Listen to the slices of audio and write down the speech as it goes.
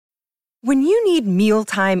When you need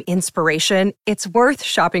mealtime inspiration, it's worth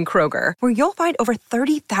shopping Kroger, where you'll find over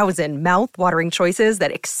 30,000 mouth-watering choices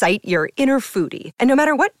that excite your inner foodie. And no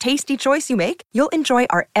matter what tasty choice you make, you'll enjoy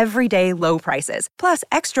our everyday low prices, plus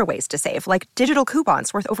extra ways to save, like digital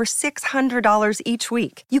coupons worth over $600 each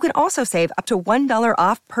week. You can also save up to $1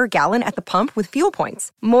 off per gallon at the pump with fuel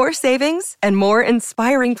points. More savings and more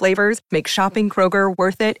inspiring flavors make shopping Kroger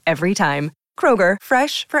worth it every time. Kroger,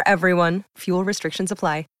 fresh for everyone. Fuel restrictions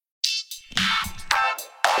apply.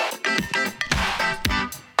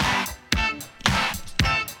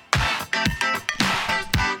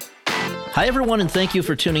 Hi, everyone, and thank you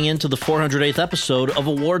for tuning in to the 408th episode of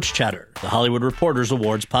Awards Chatter, the Hollywood Reporters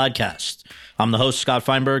Awards podcast. I'm the host, Scott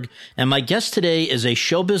Feinberg, and my guest today is a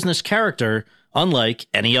show business character unlike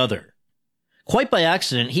any other. Quite by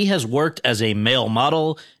accident, he has worked as a male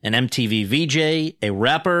model, an MTV VJ, a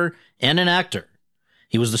rapper, and an actor.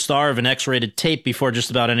 He was the star of an X-rated tape before just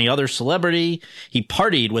about any other celebrity. He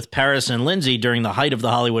partied with Paris and Lindsay during the height of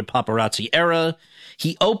the Hollywood paparazzi era.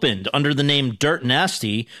 He opened under the name Dirt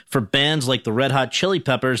Nasty for bands like the Red Hot Chili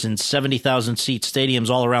Peppers in 70,000-seat stadiums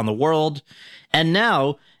all around the world. And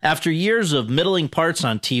now, after years of middling parts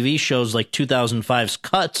on TV shows like 2005's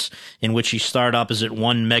Cuts, in which he starred opposite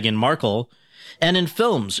one Meghan Markle, and in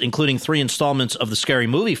films, including 3 installments of the Scary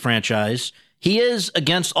Movie franchise, he is,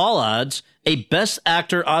 against all odds, a Best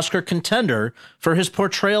Actor Oscar contender for his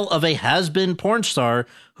portrayal of a has-been porn star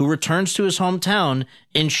who returns to his hometown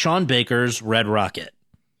in Sean Baker's Red Rocket.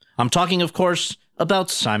 I'm talking, of course, about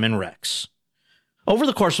Simon Rex. Over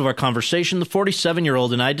the course of our conversation, the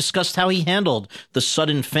 47-year-old and I discussed how he handled the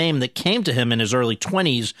sudden fame that came to him in his early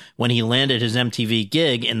 20s when he landed his MTV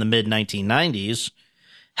gig in the mid-1990s,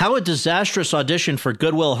 how a disastrous audition for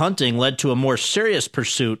Good Will Hunting led to a more serious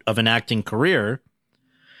pursuit of an acting career,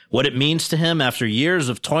 what it means to him after years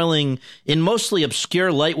of toiling in mostly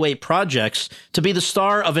obscure lightweight projects to be the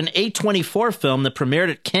star of an A24 film that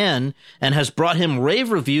premiered at Cannes and has brought him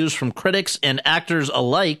rave reviews from critics and actors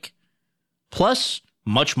alike, plus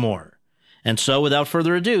much more. And so, without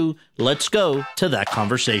further ado, let's go to that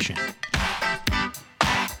conversation.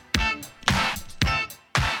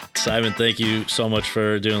 Simon, thank you so much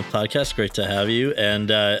for doing the podcast. Great to have you.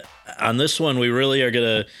 And on this one, we really are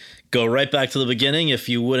going to go right back to the beginning. If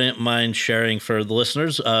you wouldn't mind sharing for the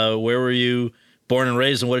listeners, where were you born and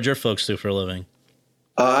raised, and what did your folks do for a living?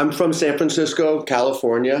 I'm from San Francisco,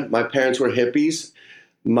 California. My parents were hippies.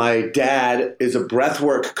 My dad is a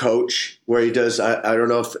breathwork coach where he does, I don't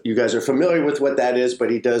know if you guys are familiar with what that is,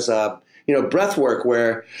 but he does, breath work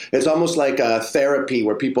where it's almost like a therapy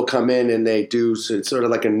where people come in and they do, so it's sort of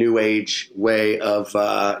like a new age way of,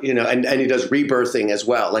 and he does rebirthing as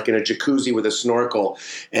well, like in a jacuzzi with a snorkel.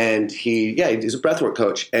 And he's a breathwork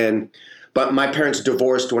coach. But my parents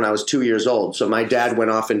divorced when I was 2 years old. So my dad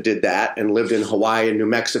went off and did that and lived in Hawaii and New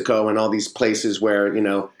Mexico and all these places where,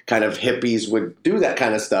 kind of hippies would do that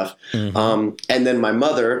kind of stuff. Mm-hmm. And then my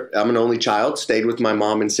mother, I'm an only child, stayed with my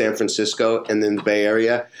mom in San Francisco and in the Bay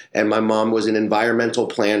Area. And my mom was an environmental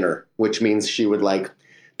planner, which means she would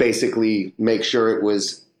basically make sure it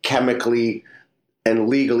was chemically and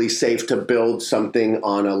legally safe to build something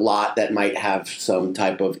on a lot that might have some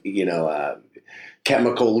type of,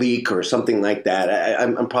 chemical leak or something like that.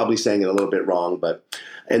 I'm probably saying it a little bit wrong,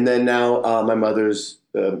 and then now my mother's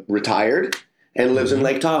retired and lives in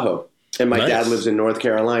Lake Tahoe, and my dad lives in North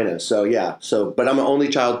Carolina. But I'm an only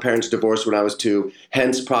child. Parents divorced when I was 2,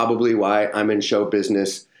 hence probably why I'm in show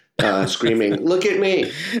business, screaming, "Look at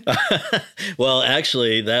me!" Well,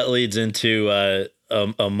 actually, that leads into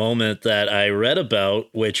a moment that I read about,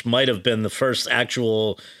 which might have been the first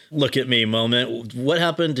actual "look at me" moment. What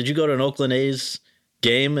happened? Did you go to an Oakland A's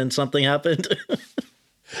game and something happened?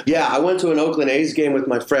 Yeah, I went to an Oakland A's game with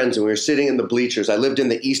my friends, and we were sitting in the bleachers. I lived in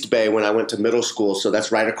the East Bay when I went to middle school, so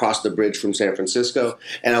that's right across the bridge from San Francisco.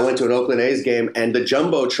 And I went to an Oakland A's game, and the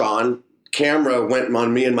Jumbotron camera went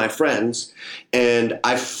on me and my friends, and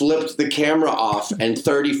I flipped the camera off, and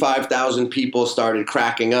 35,000 people started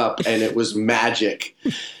cracking up, and it was magic.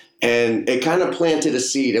 And it kind of planted a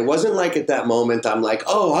seed. It wasn't like at that moment I'm like,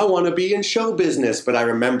 oh, I want to be in show business. But I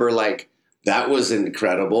remember that was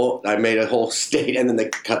incredible. I made a whole state, and then they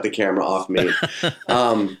cut the camera off me.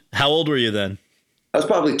 How old were you then? I was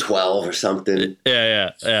probably 12 or something.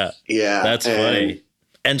 Yeah. That's funny.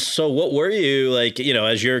 And so what were you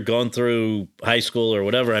as you're going through high school or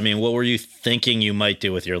whatever? I mean, what were you thinking you might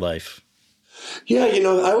do with your life? Yeah,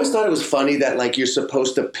 I always thought it was funny that you're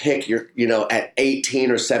supposed to pick at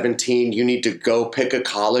 18 or 17, you need to go pick a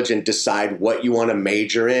college and decide what you want to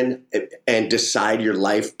major in and decide your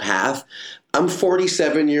life path. I'm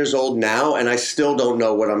 47 years old now, and I still don't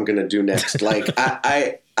know what I'm going to do next.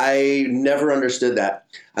 I never understood that.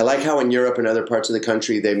 I like how in Europe and other parts of the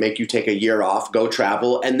country, they make you take a year off, go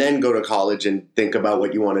travel, and then go to college and think about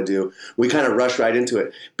what you want to do. We kind of rush right into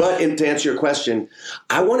it. But to answer your question,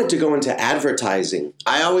 I wanted to go into advertising.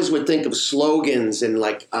 I always would think of slogans and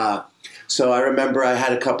so I remember I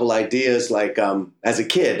had a couple ideas as a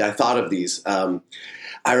kid, I thought of these.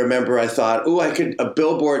 I remember I thought, a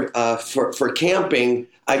billboard for camping.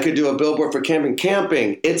 I could do a billboard for camping.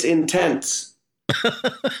 Camping, it's intense.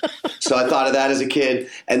 So I thought of that as a kid.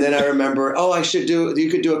 And then I remember, you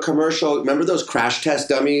could do a commercial. Remember those crash test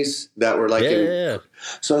dummies that were Yeah.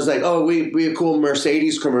 So I was like, we a cool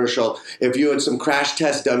Mercedes commercial. If you had some crash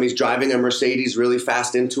test dummies driving a Mercedes really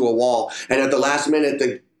fast into a wall, and at the last minute,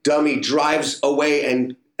 the dummy drives away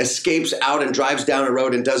and escapes out and drives down a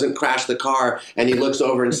road and doesn't crash the car. And he looks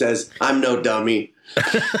over and says, "I'm no dummy."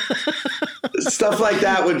 Stuff like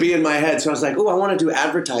that would be in my head. So I was like, I want to do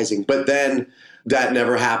advertising. But then that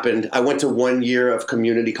never happened. I went to 1 year of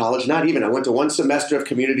community college. Not even. I went to one semester of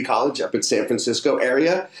community college up in San Francisco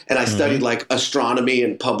area. And I studied astronomy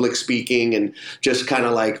and public speaking and just kind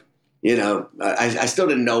of I still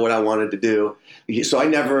didn't know what I wanted to do. So I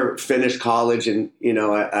never finished college. And,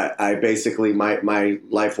 I basically, my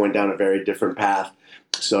life went down a very different path.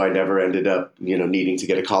 So I never ended up, needing to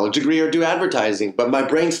get a college degree or do advertising. But my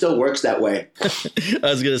brain still works that way. I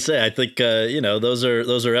was going to say, I think, those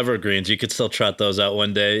are evergreens. You could still trot those out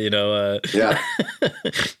one day, Yeah.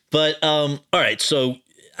 But all right. So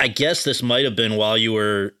I guess this might have been while you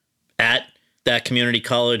were at that community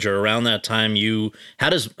college or around that time. How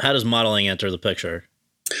does modeling enter the picture?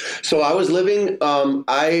 So I was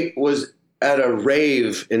I was at a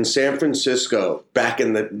rave in San Francisco back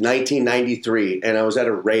in the 1993, and I was at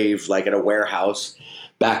a rave at a warehouse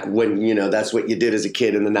back when that's what you did as a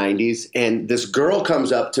kid in the 90s. And this girl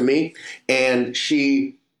comes up to me and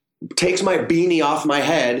she takes my beanie off my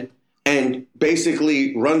head and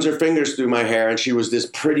basically runs her fingers through my hair. And she was this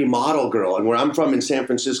pretty model girl. And where I'm from in San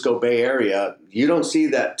Francisco Bay Area, you don't see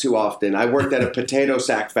that too often. I worked at a potato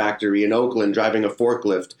sack factory in Oakland driving a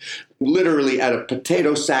forklift, literally at a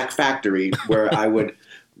potato sack factory where I would,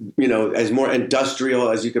 as more industrial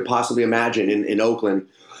as you could possibly imagine in Oakland.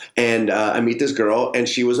 And I meet this girl, and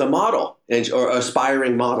she was a model or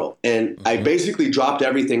aspiring model. And I basically dropped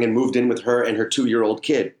everything and moved in with her and her 2-year-old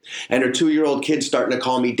kid. And her 2-year-old kid's starting to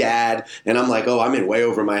call me dad. And I'm like, I'm in way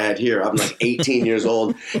over my head here. I'm 18 years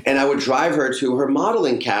old. And I would drive her to her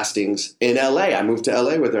modeling castings in LA. I moved to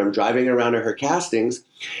LA with her. I'm driving around to her castings.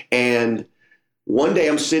 And one day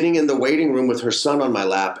I'm sitting in the waiting room with her son on my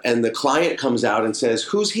lap, and the client comes out and says,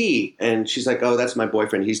 "Who's he?" And she's like, "Oh, that's my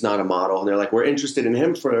boyfriend. He's not a model." And they're like, "We're interested in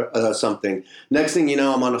him for something." Next thing you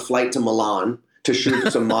know, I'm on a flight to Milan to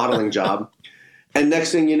shoot some modeling job. And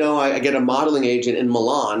next thing you know, I get a modeling agent in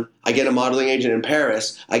Milan. I get a modeling agent in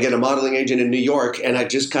Paris. I get a modeling agent in New York. And I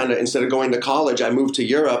just kind of, instead of going to college, I moved to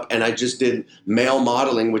Europe and I just did male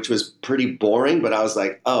modeling, which was pretty boring. But I was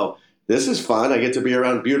like, this is fun. I get to be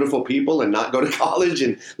around beautiful people and not go to college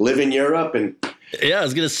and live in Europe. And yeah, I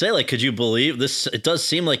was going to say, could you believe this? It does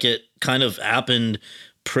seem like it kind of happened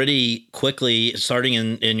pretty quickly, starting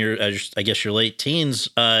in your, I guess, your late teens.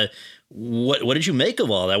 What did you make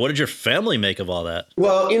of all that? What did your family make of all that?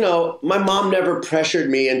 Well, my mom never pressured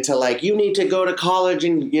me into you need to go to college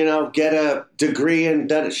and, get a degree,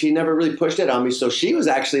 and she never really pushed it on me. So she was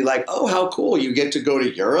actually like, "Oh, how cool. You get to go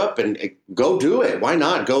to Europe and go do it. Why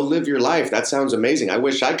not? Go live your life. That sounds amazing. I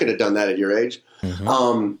wish I could have done that at your age."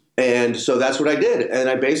 Mm-hmm. And so that's what I did. And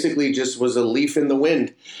I basically just was a leaf in the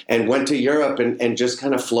wind and went to Europe and just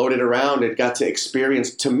kind of floated around and got to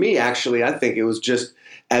experience. To me, actually, I think it was just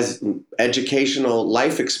as educational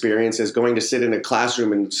life experience as going to sit in a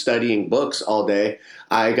classroom and studying books all day.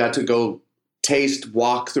 I got to go taste,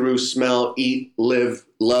 walk through, smell, eat, live,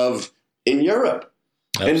 love in Europe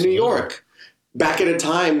and New York. Back at a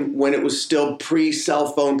time when it was still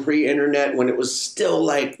pre-cell phone, pre-internet, when it was still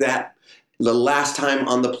that, the last time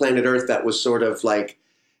on the planet Earth that was sort of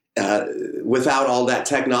without all that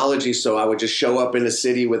technology. So I would just show up in a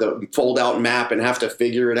city with a fold-out map and have to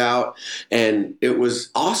figure it out. And it was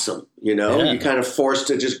awesome, you kind of forced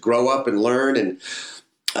to just grow up and learn and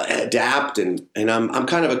adapt. And I'm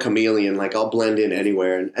kind of a chameleon. I'll blend in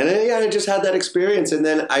anywhere. And I just had that experience. And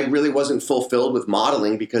then I really wasn't fulfilled with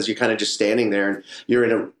modeling because you're kind of just standing there and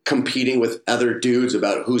you're competing with other dudes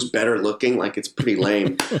about who's better looking. It's pretty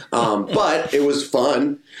lame. But it was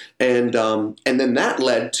fun. And then that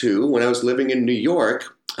led to when I was living in New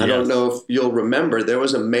York. I don't know if you'll remember, there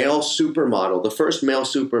was a male supermodel, the first male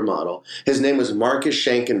supermodel. His name was Marcus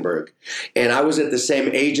Schenkenberg. And I was at the same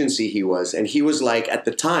agency he was. And he was at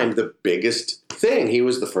the time, the biggest thing. He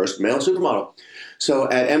was the first male supermodel. So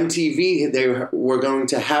at MTV, they were going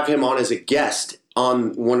to have him on as a guest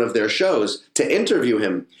on one of their shows to interview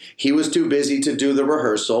him. He was too busy to do the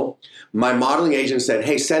rehearsal. My modeling agent said,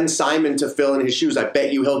 hey, send Simon to fill in his shoes. I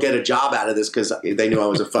bet you he'll get a job out of this, because they knew I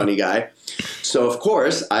was a funny guy. So, of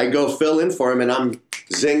course, I go fill in for him, and I'm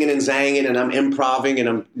zinging and zanging, and I'm improvising, and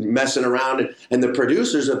I'm messing around. And the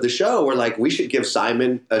producers of the show were like, we should give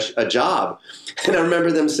Simon a job. And I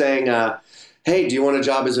remember them saying, hey, do you want a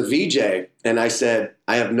job as a VJ? And I said,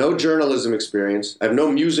 I have no journalism experience, I have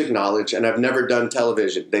no music knowledge, and I've never done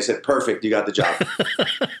television. They said, perfect, you got the job.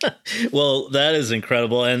 Well, that is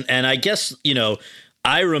incredible. And I guess,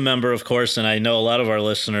 I remember, of course, and I know a lot of our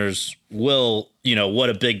listeners will, what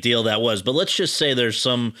a big deal that was. But let's just say there's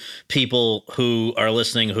some people who are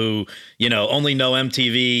listening who, only know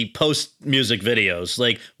MTV post music videos.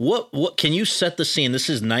 Like, what can you set the scene? This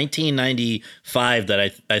is 1995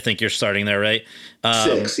 that I think you're starting there, right?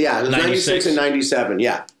 Six, yeah. It was 96 and 97,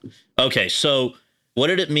 yeah. Okay, so what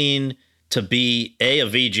did it mean to be a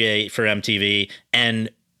VJ for MTV, and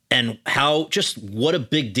how, just what a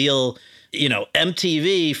big deal,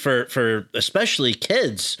 MTV for especially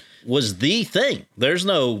kids was the thing. There's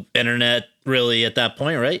no internet really at that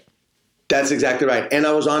point, right? That's exactly right. And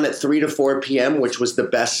I was on at 3 to 4 p.m., which was the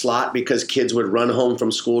best slot because kids would run home from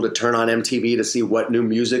school to turn on MTV to see what new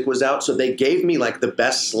music was out. So they gave me like the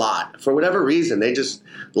best slot for whatever reason. They just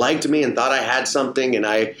liked me and thought I had something. And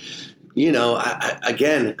I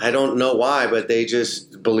don't know why, but they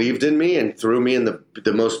just believed in me and threw me in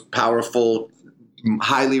the most powerful,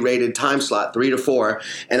 highly rated time slot, 3 to 4.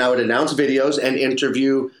 And I would announce videos and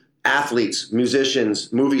interview athletes,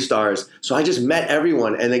 musicians, movie stars. So I just met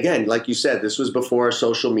everyone. And again, like you said, this was before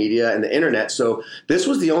social media and the internet. So this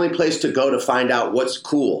was the only place to go to find out what's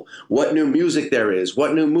cool, what new music there is,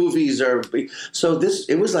 what new movies are. So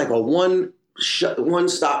it was like a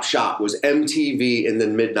one-stop shop was MTV in the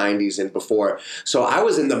mid-90s and before. So I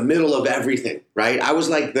was in the middle of everything, right? I was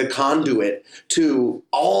like the conduit to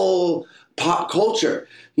all pop culture.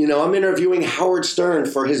 I'm interviewing Howard Stern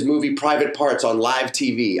for his movie Private Parts on live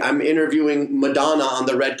TV. I'm interviewing Madonna on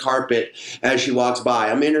the red carpet as she walks by.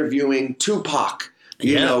 I'm interviewing Tupac,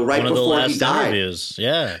 right before he died. Interviews.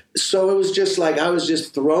 Yeah. So it was just like I was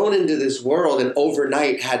just thrown into this world and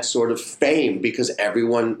overnight had sort of fame because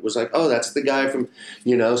everyone was like, oh, that's the guy from,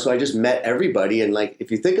 so I just met everybody. And like, if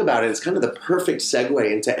you think about it, it's kind of the perfect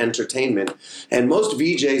segue into entertainment. And most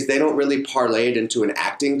VJs, they don't really parlay it into an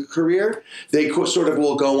acting career. They sort of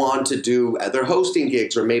will go on to do other hosting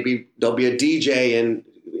gigs, or maybe there'll be a DJ in,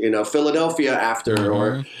 Philadelphia after,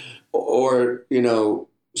 mm-hmm. or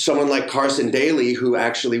someone like Carson Daly, who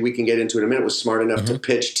actually we can get into in a minute, was smart enough mm-hmm. to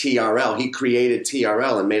pitch TRL. He created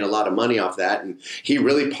TRL and made a lot of money off that. And he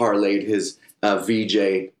really parlayed his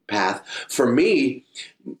VJ path. For me,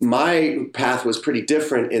 my path was pretty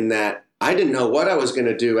different in that I didn't know what I was going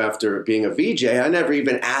to do after being a VJ. I never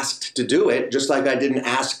even asked to do it, just like I didn't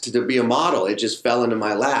ask to be a model. It just fell into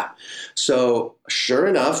my lap. So sure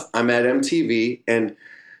enough, I'm at MTV, and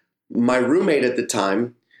my roommate at the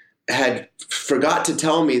time had forgot to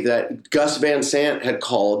tell me that Gus Van Sant had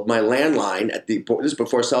called my landline this is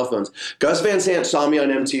before cell phones. Gus Van Sant saw me on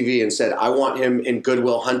MTV and said, I want him in Good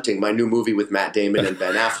Will Hunting, my new movie with Matt Damon and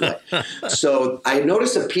Ben Affleck. So I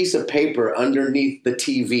noticed a piece of paper underneath the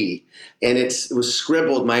TV, and it was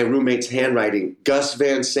scribbled, my roommate's handwriting, Gus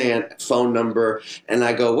Van Sant, phone number. And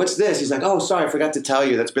I go, what's this? He's like, oh, sorry, I forgot to tell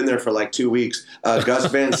you. That's been there for like 2 weeks. Gus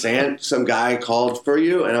Van Sant, some guy called for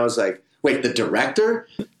you. And I was like, wait, the director?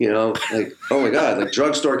 Like, oh my God, like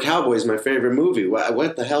Drugstore Cowboy is my favorite movie.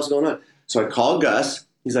 What the hell's going on? So I call Gus.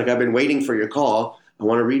 He's like, I've been waiting for your call. I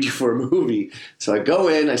want to read you for a movie. So I go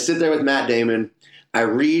in, I sit there with Matt Damon. I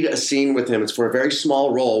read a scene with him. It's for a very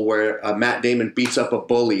small role where Matt Damon beats up a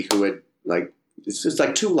bully who had it's just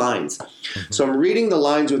like 2 lines. Mm-hmm. So I'm reading the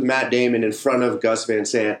lines with Matt Damon in front of Gus Van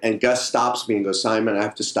Sant, and Gus stops me and goes, Simon, I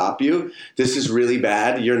have to stop you. This is really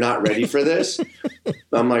bad. You're not ready for this.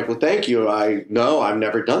 I'm like, well, thank you. I've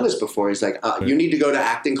never done this before. He's like, you need to go to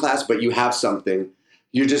acting class, but you have something.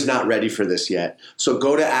 You're just not ready for this yet. So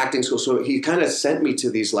go to acting school. So he kind of sent me to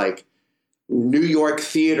these like New York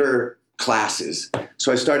theater classes.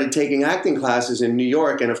 So I started taking acting classes in New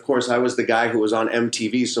York. And of course, I was the guy who was on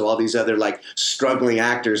MTV. So all these other like struggling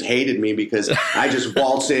actors hated me because I just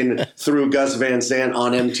waltz in through Gus Van Sant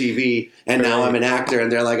on MTV. And now I'm an actor.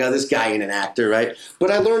 And they're like, oh, this guy ain't an actor, right?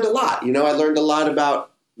 But I learned a lot. I learned a lot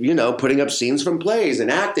about, putting up scenes from plays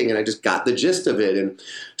and acting. And I just got the gist of it. And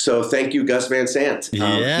so thank you, Gus Van Sant.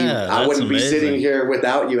 I wouldn't be sitting here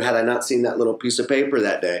without you had I not seen that little piece of paper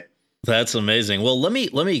that day. That's amazing. Well, let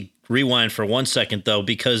me rewind for 1 second, though,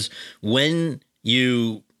 because when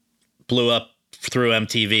you blew up through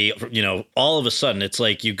MTV, you know, all of a sudden it's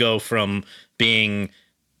like you go from being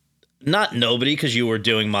not nobody because you were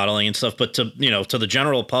doing modeling and stuff, but to, you know, to the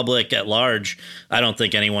general public at large, I don't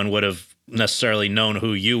think anyone would have necessarily known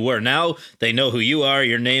who you were. Now they know who you are.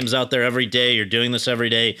 Your name's out there every day. You're doing this every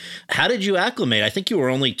day. How did you acclimate? I think you were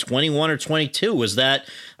only 21 or 22. Was that,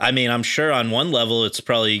 I mean, I'm sure on one level it's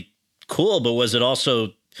probably cool, but was it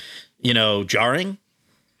also, you know, jarring?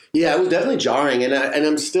 Yeah, it was definitely jarring, and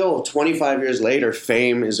I'm still 25 years later.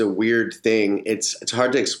 Fame is a weird thing. It's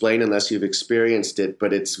hard to explain unless you've experienced it.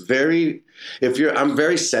 But it's very, I'm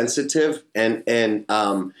very sensitive, and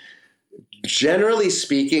generally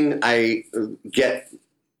speaking, I get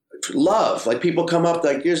love. Like people come up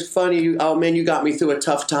like, you're funny. Oh man, you got me through a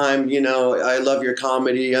tough time. You know, I love your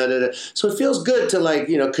comedy. So it feels good to like,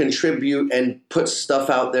 you know, contribute and put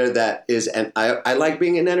stuff out there that is, and I like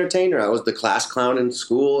being an entertainer. I was the class clown in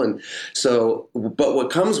school. And so, but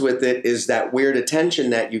what comes with it is that weird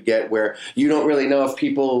attention that you get where you don't really know if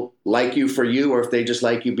people like you for you, or if they just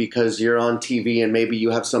like you because you're on TV and maybe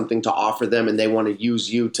you have something to offer them and they want to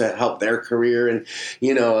use you to help their career. And,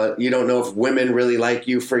 you know, you don't know if women really like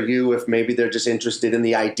you for you, if maybe they're just interested in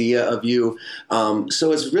the idea of you.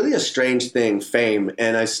 So it's really a strange thing, fame.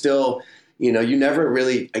 And I still, you know, you never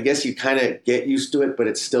really, I guess you kind of get used to it, but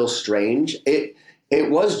it's still strange. It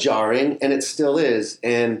was jarring and it still is.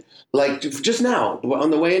 And like just now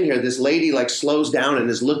on the way in here, this lady like slows down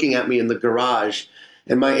and is looking at me in the garage.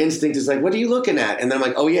 And my instinct is like, what are you looking at? And then I'm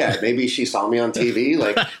like, oh, yeah, maybe she saw me on TV.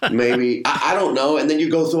 Like, maybe, I don't know. And then you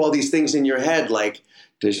go through all these things in your head. Like,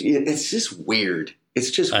 it's just weird. It's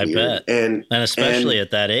just weird. I bet. And especially at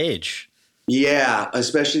that age. Yeah,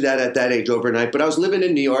 especially that at that age overnight. But I was living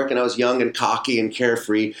in New York and I was young and cocky and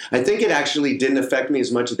carefree. I think it actually didn't affect me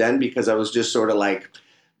as much then because I was just sort of like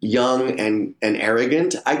young and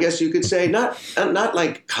arrogant, I guess you could say. Not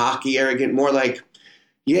like cocky, arrogant, more like,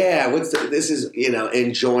 yeah, this is, you know,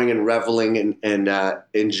 enjoying and reveling and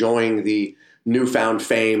enjoying the newfound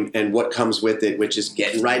fame and what comes with it, which is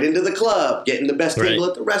getting right into the club, getting the best table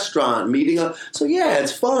at the restaurant, meeting up. So yeah,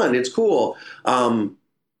 it's fun, it's cool,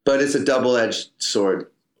 but it's a double-edged sword.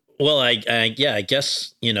 Well, I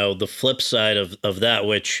guess, you know, the flip side of that,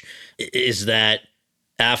 which is that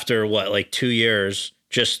after what, like 2 years,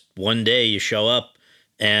 just one day you show up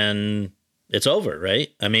and it's over, right?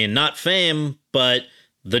 I mean, not fame, but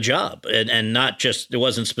the job, and not just, it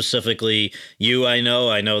wasn't specifically you. I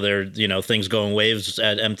know there, you know, things go in waves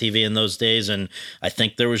at MTV in those days. And I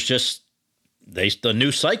think there was just the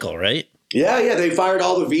new cycle, right? Yeah. They fired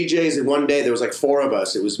all the VJs in one day. There was like 4 of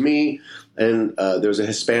us. It was me and there was a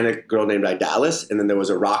Hispanic girl named Idalis. And then there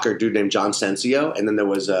was a rocker dude named John Sensio. And then there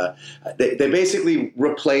was they basically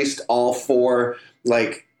replaced all 4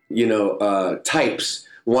 like, you know, types.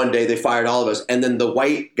 One day they fired all of us. And then the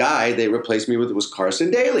white guy they replaced me with was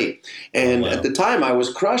Carson Daly. And at the time I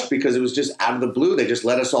was crushed because it was just out of the blue. They just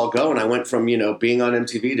let us all go. And I went from, you know, being on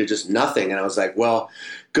MTV to just nothing. And I was like, well,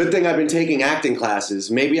 good thing I've been taking acting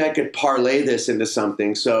classes. Maybe I could parlay this into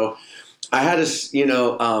something. So I had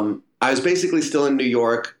I was basically still in New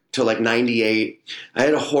York till like 98. I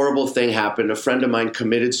had a horrible thing happen. A friend of mine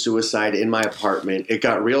committed suicide in my apartment. It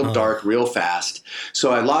got real dark real fast.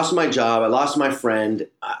 So I lost my job. I lost my friend.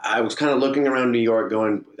 I was kind of looking around New York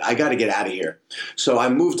going, I got to get out of here. So I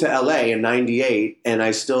moved to LA in 98 and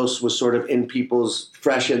I still was sort of in people's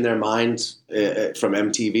fresh in their minds from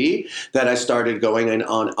MTV that I started going in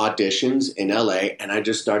on auditions in LA and I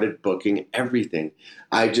just started booking everything.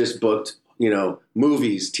 I just booked, you know,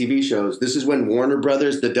 movies, TV shows. This is when Warner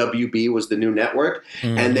Brothers, the WB, was the new network,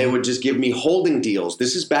 and they would just give me holding deals.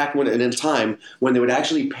 This is back when, in a time when they would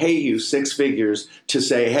actually pay you 6 figures to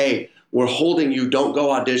say, hey, we're holding you, don't go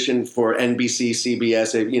audition for NBC,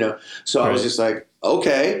 CBS, you know. So I was just like,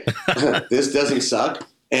 okay, this doesn't suck.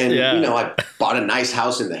 And, you know, I bought a nice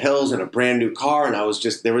house in the hills and a brand new car, and I was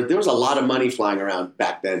just, there was a lot of money flying around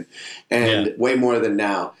back then, and way more than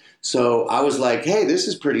now. So I was like, hey, this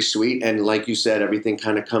is pretty sweet. And like you said, everything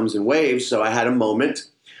kind of comes in waves. So I had a moment.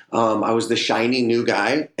 I was the shiny new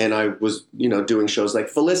guy. And I was, you know, doing shows like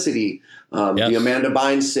Felicity, the Amanda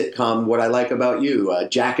Bynes sitcom, What I Like About You,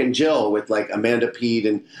 Jack and Jill with like Amanda Peet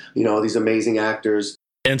and, you know, all these amazing actors.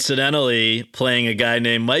 Incidentally, playing a guy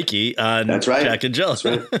named Mikey on Jack and Jill.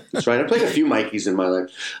 That's right. I played a few Mikeys in my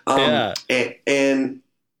life.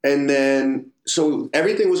 And then, so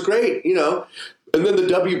everything was great, you know. And then the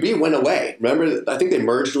WB went away. Remember, I think they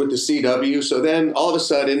merged with the CW. So then all of a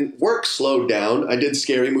sudden, work slowed down. I did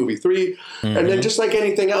Scary Movie 3. And then just like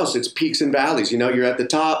anything else, it's peaks and valleys. You know, you're at the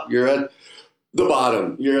top, you're at the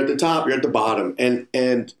bottom. You're at the top, you're at the bottom.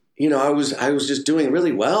 And you know, I was just doing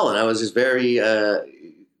really well. And I was just very,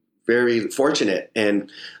 very fortunate. And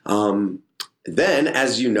then,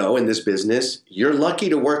 as you know, in this business, you're lucky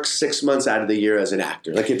to work 6 months out of the year as an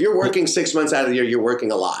actor. Like if you're working 6 months out of the year, you're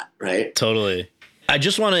working a lot, right? Totally. I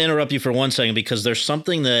just want to interrupt you for 1 second because there's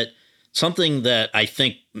something that I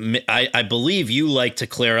think I believe you like to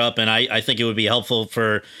clear up, and I think it would be helpful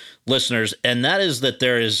for listeners, and that is that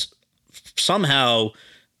there is somehow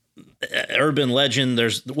urban legend,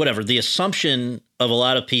 there's whatever, the assumption of a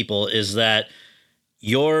lot of people is that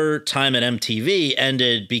your time at MTV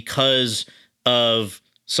ended because of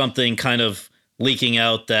something kind of leaking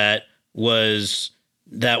out that was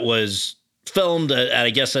filmed at I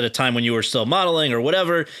guess at a time when you were still modeling or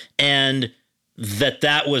whatever, and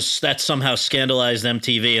that somehow scandalized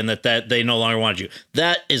MTV and that they no longer wanted you.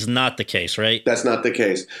 That is not the case, right? That's not the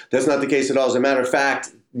case. That's not the case at all. As a matter of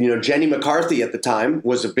fact, Jenny McCarthy at the time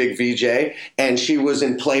was a big VJ, and she was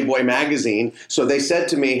in Playboy magazine. So they said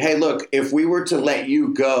to me, hey, look, if we were to let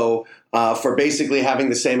you go for basically having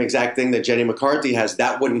the same exact thing that Jenny McCarthy has,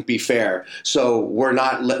 that wouldn't be fair. So we're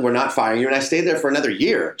not firing you. And I stayed there for another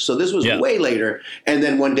year. So this was way later. And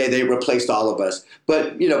then one day they replaced all of us.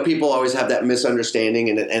 But, people always have that misunderstanding,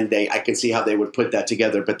 and I can see how they would put that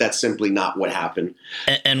together. But that's simply not what happened.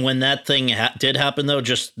 And when that thing did happen, though,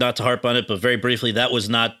 just not to harp on it, but very briefly, was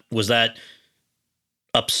that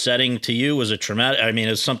upsetting to you? Was it traumatic? I mean,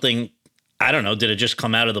 it's something, I don't know, did it just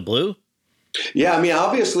come out of the blue? Yeah, I mean,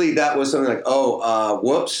 obviously that was something like,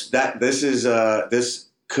 whoops, this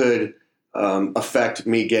could affect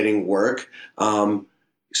me getting work.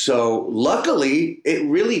 So luckily, it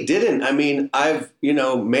really didn't. I mean, I've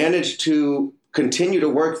managed to continue to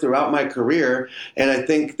work throughout my career, and I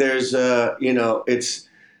think there's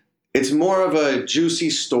it's more of a juicy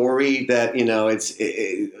story that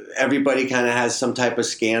everybody kind of has some type of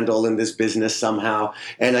scandal in this business somehow,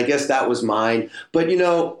 and I guess that was mine. But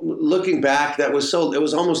looking back, it was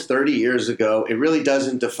almost 30 years ago. It really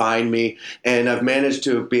doesn't define me, and I've managed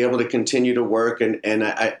to be able to continue to work, and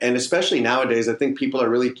especially nowadays, I think people are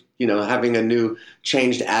really having a new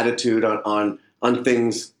changed attitude on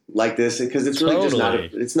things like this, because it's really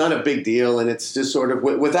just not a big deal, and it's just sort of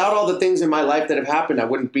without all the things in my life that have happened, I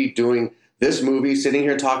wouldn't be doing this movie, sitting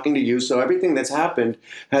here talking to you. So everything that's happened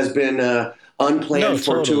has been unplanned,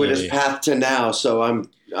 fortuitous path to now. So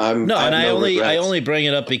I only bring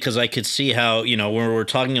it up because I could see how when we're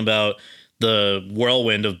talking about the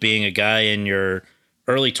whirlwind of being a guy in your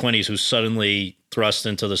early 20s who's suddenly thrust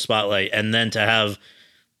into the spotlight, and then to have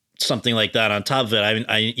something like that on top of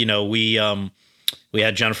it. We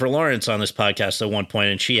had Jennifer Lawrence on this podcast at one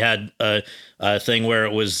point, and she had a thing where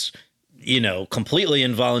it was, completely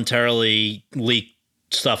involuntarily leaked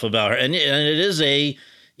stuff about her. And it is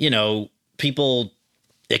people,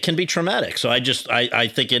 it can be traumatic. So I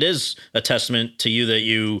think it is a testament to you that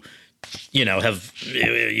you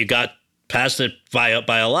got past it by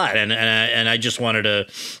a lot. And I just wanted to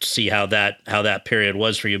see how that period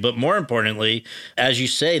was for you. But more importantly, as you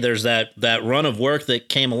say, there's that run of work that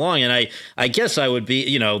came along. And I guess I would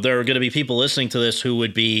be, there are going to be people listening to this who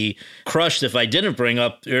would be crushed if I didn't bring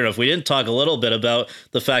up, if we didn't talk a little bit about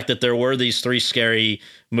the fact that there were these 3 scary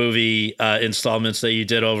movie installments that you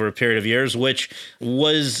did over a period of years, which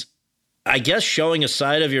was, I guess, showing a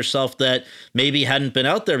side of yourself that maybe hadn't been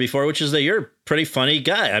out there before, which is that you're a pretty funny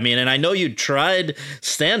guy. I mean, and I know you tried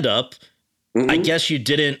stand-up. Mm-hmm. I guess you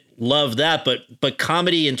didn't love that, but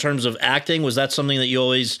comedy in terms of acting, was that something that you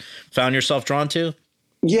always found yourself drawn to?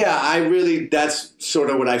 Yeah, that's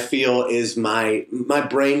sort of what I feel is my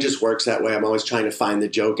brain just works that way. I'm always trying to find the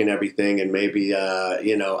joke in everything, and maybe, I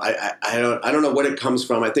don't know what it comes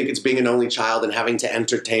from. I think it's being an only child and having to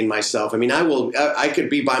entertain myself. I mean, I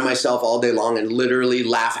could be by myself all day long and literally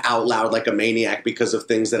laugh out loud like a maniac because of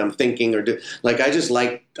things that I'm thinking or do. I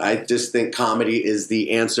just think comedy is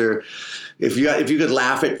the answer. If you could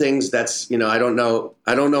laugh at things, that's, I don't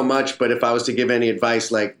know much, but if I was to give any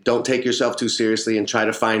advice, don't take yourself too seriously and try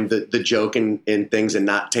to find the joke in things and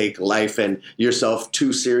not take life and yourself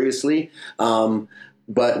too seriously.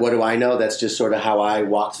 But what do I know? That's just sort of how I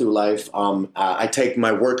walk through life. I take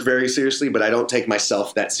my work very seriously, but I don't take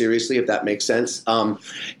myself that seriously, if that makes sense.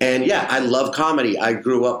 And yeah, I love comedy. I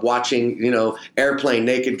grew up watching, Airplane,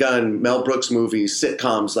 Naked Gun, Mel Brooks movies,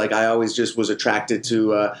 sitcoms. I always just was attracted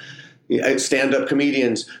to stand-up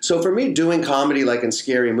comedians. So for me, doing comedy like in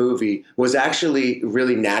Scary Movie was actually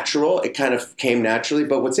really natural. It kind of came naturally.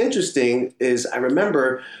 But what's interesting is I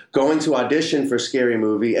remember going to audition for Scary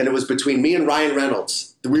Movie, and it was between me and Ryan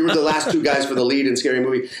Reynolds. We were the last 2 guys for the lead in Scary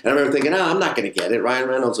Movie. And I remember thinking, I'm not going to get it. Ryan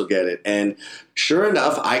Reynolds will get it. And sure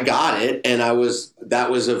enough, I got it. And that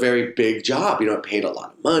was a very big job. It paid a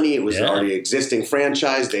lot of money. It was an already existing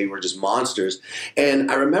franchise. They were just monsters.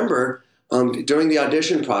 And I remember during the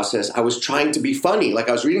audition process, I was trying to be funny. Like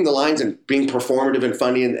I was reading the lines and being performative and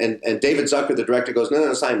funny. And David Zucker, the director, goes,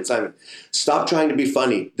 no, Simon, stop trying to be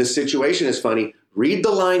funny. The situation is funny. Read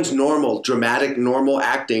the lines normal, dramatic, normal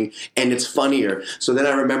acting, and it's funnier. So then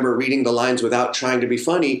I remember reading the lines without trying to be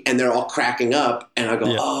funny, and they're all cracking up. And I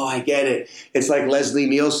go, oh, I get it. It's like Leslie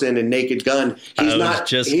Nielsen in Naked Gun. He's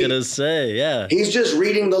gonna say, he's just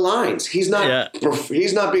reading the lines. He's not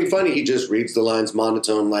being funny. He just reads the lines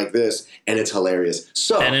monotone like this, and it's hilarious.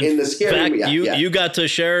 So in the scary fact, you got to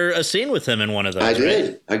share a scene with him in one of those. I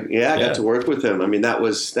did. I got to work with him. I mean, that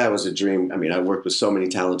was a dream. I mean, I worked with so many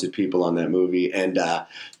talented people on that movie. And,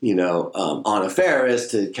 Anna Faris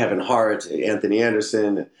to Kevin Hart, to Anthony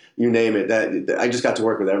Anderson, you name it. That I just got to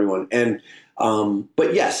work with everyone. And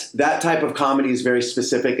but yes, that type of comedy is very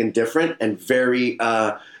specific and different and very,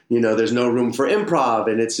 there's no room for improv.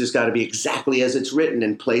 And it's just got to be exactly as it's written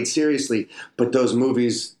and played seriously. But those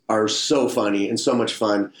movies are so funny and so much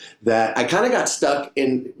fun that I kind of got stuck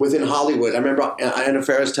within Hollywood. I remember Anna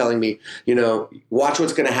Faris telling me, watch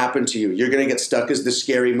what's going to happen to you. You're going to get stuck as the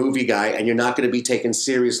scary movie guy and you're not going to be taken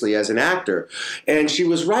seriously as an actor. And she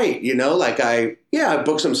was right. I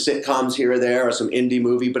booked some sitcoms here or there or some indie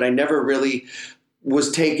movie, but I never really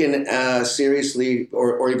was taken seriously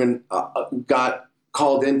or even got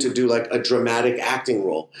called in to do like a dramatic acting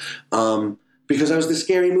role. Because I was the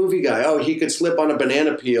scary movie guy. Oh, he could slip on a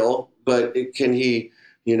banana peel, but can he,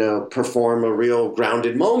 perform a real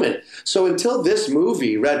grounded moment? So until this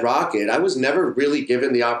movie, Red Rocket, I was never really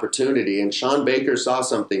given the opportunity. And Sean Baker saw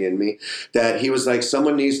something in me that he was like,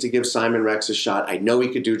 someone needs to give Simon Rex a shot. I know he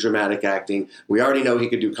could do dramatic acting. We already know he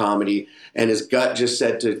could do comedy. And his gut just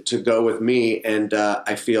said to go with me. And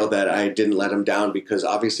I feel that I didn't let him down because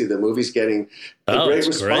obviously the movie's getting a great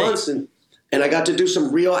response. Great. And I got to do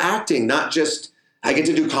some real acting, not just I get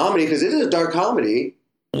to do comedy because it is a dark comedy.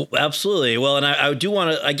 Absolutely. Well, and I do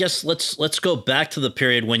want to, I guess let's go back to the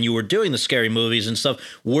period when you were doing the scary movies and stuff.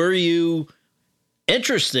 Were you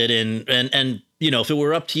interested in, and if it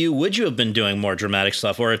were up to you, would you have been doing more dramatic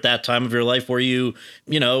stuff? Or at that time of your life, were you,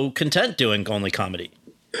 content doing only comedy?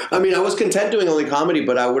 I mean, I was content doing only comedy,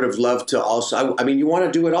 but I would have loved to also, you want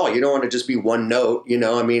to do it all. You don't want to just be one note,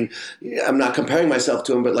 I mean, I'm not comparing myself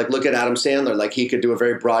to him, but like, look at Adam Sandler. Like he could do a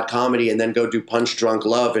very broad comedy and then go do Punch Drunk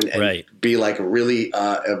Love and be like really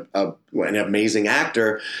an amazing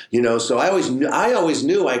actor, so I always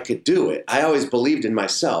knew I could do it. I always believed in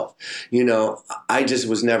myself. I just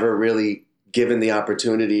was never really given the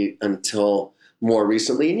opportunity until more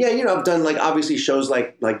recently. And I've done like obviously shows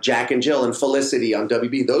like Jack and Jill and Felicity on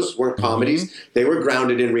WB. Those weren't comedies. Mm-hmm. They were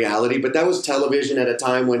grounded in reality, but that was television at a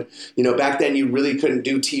time when, back then you really couldn't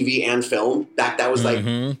do TV and film. That was like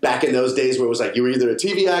back in those days where it was like you were either a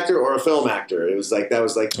TV actor or a film actor. It was like that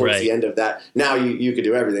was like towards the end of that. Now you could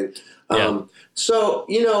do everything. So,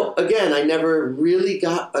 again, I never really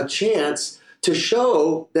got a chance to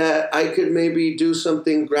show that I could maybe do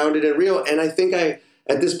something grounded and real. And I think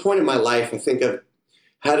at this point in my life, I think I've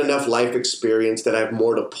had enough life experience that I have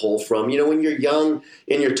more to pull from. When you're young,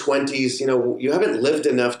 in your 20s, you haven't lived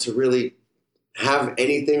enough to really have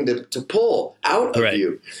anything to pull out of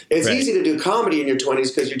you. It's easy to do comedy in your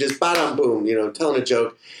 20s because you're just ba-dum, boom, telling a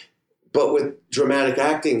joke. But with dramatic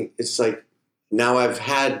acting, it's like now I've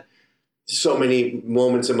had so many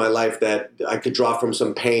moments in my life that I could draw from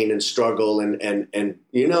some pain and struggle and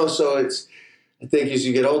so it's, I think as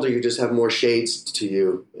you get older, you just have more shades to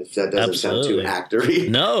you, if that doesn't sound too actory.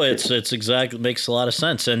 No, it's exactly, makes a lot of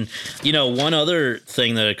sense. And, one other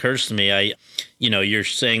thing that occurs to me, you're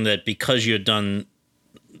saying that because you had done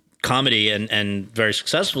comedy and very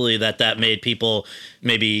successfully, that made people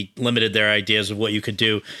maybe limited their ideas of what you could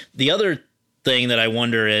do. The other thing that I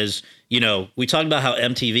wonder is, we talked about how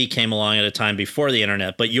MTV came along at a time before the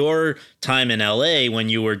internet, but your time in LA when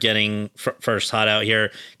you were getting first hot out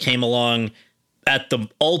here came along at the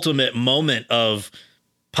ultimate moment of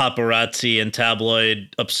paparazzi and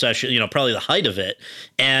tabloid obsession, probably the height of it.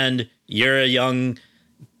 And you're a young,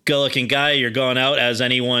 good-looking guy. You're going out as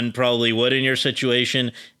anyone probably would in your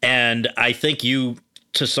situation. And I think you,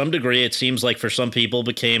 to some degree, it seems like for some people,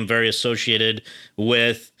 became very associated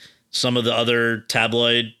with some of the other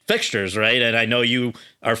tabloid fixtures, right? And I know you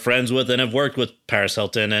are friends with and have worked with Paris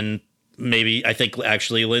Hilton and maybe I think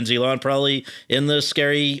actually Lindsay Lohan probably in the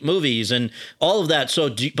scary movies and all of that.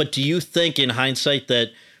 So, but do you think in hindsight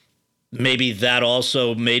that maybe that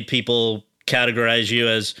also made people categorize you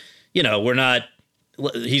as, we're not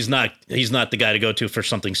he's not the guy to go to for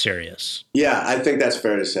something serious. Yeah, I think that's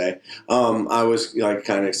fair to say. I was like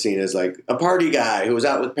kind of seen as like a party guy who was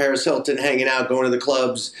out with Paris Hilton, hanging out, going to the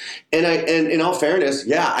clubs. And in all fairness,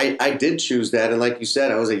 yeah, I did choose that. And like you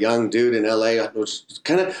said, I was a young dude in LA, which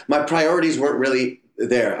kind of my priorities weren't really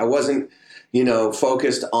there. I wasn't,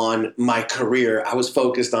 focused on my career. I was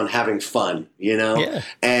focused on having fun, Yeah.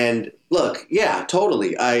 And look, yeah,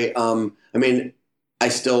 totally. I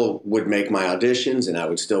still would make my auditions and I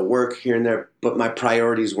would still work here and there, but my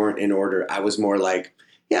priorities weren't in order. I was more like,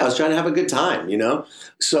 I was trying to have a good time,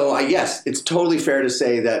 So yes, it's totally fair to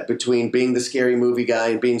say that between being the scary movie guy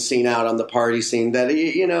and being seen out on the party scene that,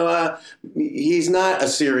 he's not a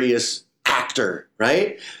serious actor,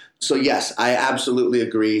 right? So yes, I absolutely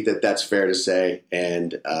agree that that's fair to say,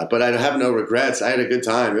 and but I have no regrets. I had a good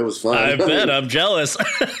time. It was fun. I bet. I'm jealous.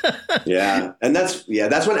 Yeah, and that's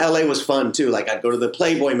when LA was fun too. Like I'd go to the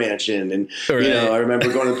Playboy Mansion, and right. I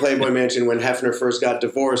remember going to the Playboy Mansion when Hefner first got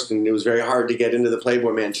divorced, and it was very hard to get into the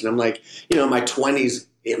Playboy Mansion. I'm like, my 20s.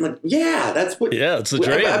 I'm like, that's what. Yeah, it's a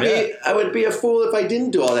dream. I would be a fool if I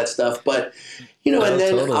didn't do all that stuff, but and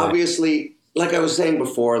then totally. Obviously. Like I was saying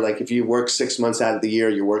before, like if you work 6 months out of the year,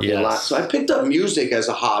 you're working a lot. So I picked up music as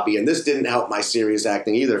a hobby, and this didn't help my serious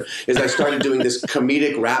acting either, is I started doing this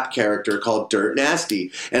comedic rap character called Dirt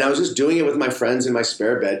Nasty. And I was just doing it with my friends in my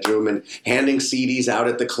spare bedroom and handing CDs out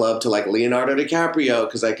at the club to like Leonardo DiCaprio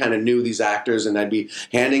because I kind of knew these actors, and I'd be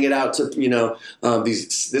handing it out to,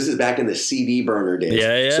 this is back in the CD burner days.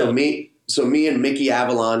 Yeah. So me and Mickey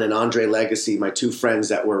Avalon and Andre Legacy, my two friends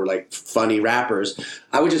that were like funny rappers,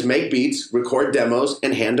 I would just make beats, record demos,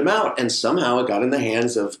 and hand them out. And somehow it got in the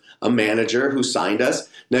hands of a manager who signed us.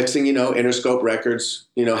 Next thing you know, Interscope Records,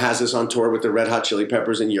 has us on tour with the Red Hot Chili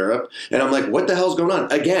Peppers in Europe. And I'm like, what the hell's going on?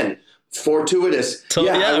 Again, fortuitous.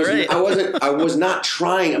 Right. I was not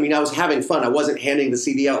trying. I mean, I was having fun. I wasn't handing the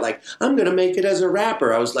CD out like, I'm going to make it as a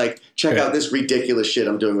rapper. I was like, check out this ridiculous shit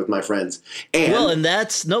I'm doing with my friends. And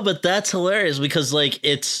that's hilarious because like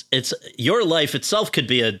it's your life itself could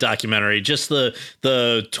be a documentary, just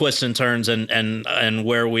the twists and turns and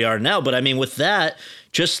where we are now. But I mean, with that,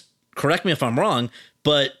 just correct me if I'm wrong,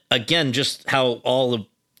 but again, just how all the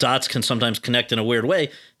dots can sometimes connect in a weird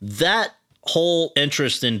way, that whole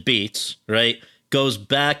interest in beats, right, goes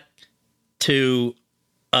back to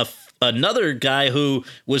another guy who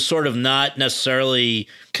was sort of not necessarily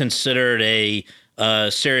considered a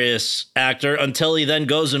serious actor until he then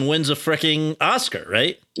goes and wins a freaking Oscar,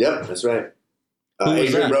 right? Yep, that's right.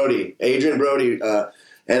 Adrian Brody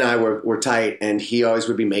and I were tight, and he always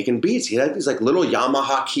would be making beats. He had these like little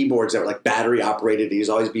Yamaha keyboards that were like battery operated. He'd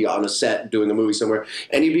always be on a set doing a movie somewhere,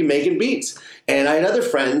 and he'd be making beats. And I had other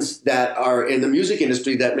friends that are in the music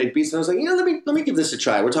industry that make beats, and I was like, let me give this a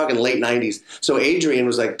try. We're talking late 90s. So Adrian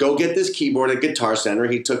was like, go get this keyboard at Guitar Center.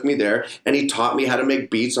 He took me there, and he taught me how to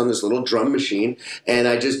make beats on this little drum machine, and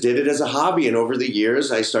I just did it as a hobby. And over the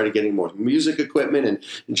years, I started getting more music equipment and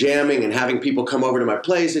jamming and having people come over to my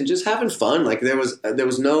place and just having fun. Like there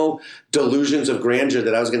was no delusions of grandeur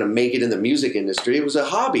that I was going to make it in the music industry. It was a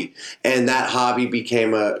hobby, and that hobby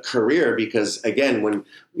became a career because, again, when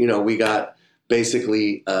we got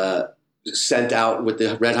basically sent out with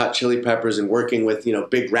the Red Hot Chili Peppers and working with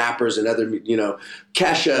big rappers and other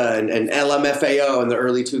Kesha and LMFAO in the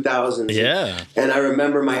early 2000s. Yeah. And I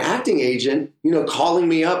remember my acting agent calling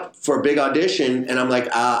me up for a big audition, and I'm like,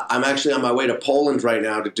 I'm actually on my way to Poland right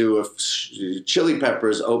now to do a Chili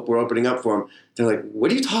Peppers. We're opening up for them. They're like, what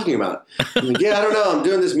are you talking about? I'm like, I don't know. I'm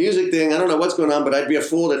doing this music thing. I don't know what's going on, but I'd be a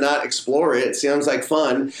fool to not explore it. It sounds like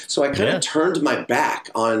fun. So I kind of turned my back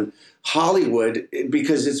on Hollywood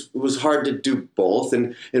because it was hard to do both.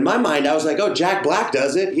 And in my mind, I was like, oh, Jack Black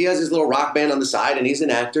does it. He has his little rock band on the side and he's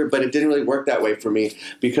an actor. But it didn't really work that way for me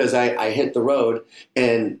because I hit the road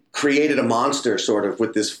and created a monster sort of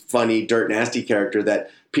with this funny, Dirt Nasty character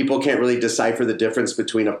that people can't really decipher the difference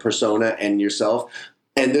between a persona and yourself.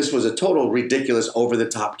 And this was a total ridiculous,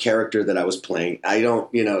 over-the-top character that I was playing. I don't,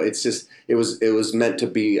 it's just, it was meant to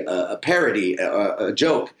be a parody, a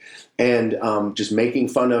joke, and just making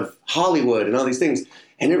fun of Hollywood and all these things.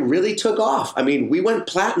 And it really took off. I mean, we went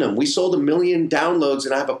platinum. We sold 1 million downloads,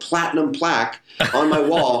 and I have a platinum plaque on my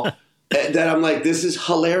wall. That I'm like, this is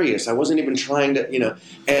hilarious. I wasn't even trying to,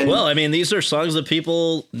 And well, I mean, these are songs that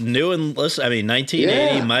people knew and listened. I mean,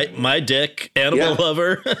 1980, My Dick, Animal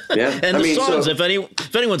Lover, and the songs. If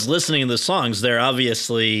anyone's listening to the songs, they're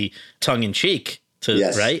obviously tongue in cheek,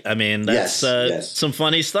 right? I mean, that's some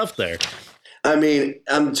funny stuff there. I mean,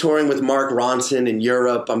 I'm touring with Mark Ronson in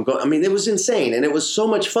Europe. It was insane, and it was so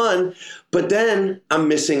much fun. But then I'm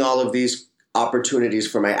missing all of these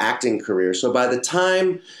opportunities for my acting career. So by the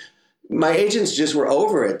time my agents just were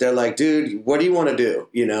over it. They're like, dude, what do you want to do?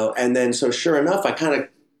 You know? And then, so sure enough,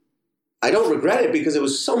 I don't regret it because it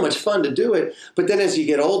was so much fun to do it. But then as you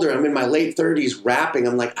get older, I'm in my late 30s rapping.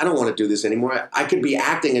 I'm like, I don't want to do this anymore. I could be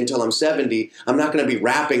acting until I'm 70. I'm not going to be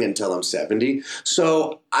rapping until I'm 70.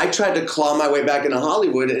 So I tried to claw my way back into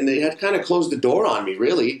Hollywood, and they had kind of closed the door on me,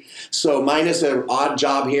 really. So minus an odd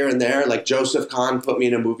job here and there, like Joseph Kahn put me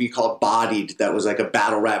in a movie called Bodied that was like a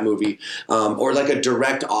battle rap movie, or like a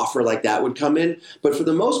direct offer like that would come in. But for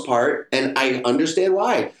the most part, and I understand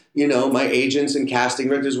why, you know, my agents and casting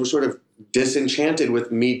directors were sort of disenchanted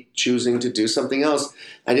with me choosing to do something else.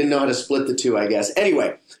 I didn't know how to split the two, I guess.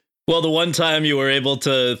 Anyway. Well, the one time you were able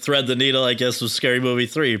to thread the needle, I guess, was Scary Movie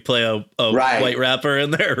 3. You play a right. white rapper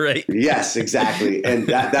in there, right? Yes, exactly. And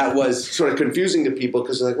that was sort of confusing to people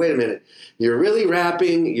because they're like, wait a minute, you're really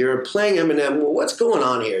rapping, you're playing Eminem. Well, what's going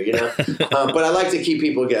on here, you know? But I like to keep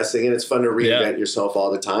people guessing, and it's fun to reinvent yourself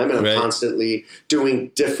all the time. And I'm constantly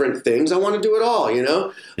doing different things. I want to do it all, you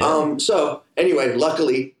know? Yeah. So anyway,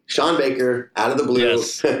 luckily, Sean Baker, out of the blue.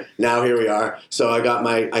 Yes. Now here we are. So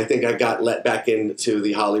I think I got let back into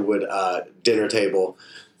the Hollywood dinner table,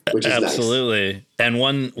 which is absolutely nice. And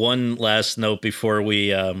one last note before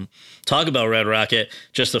we talk about Red Rocket,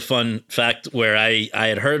 just a fun fact where I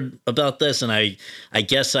had heard about this, and I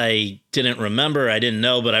guess I didn't remember, I didn't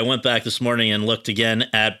know, but I went back this morning and looked again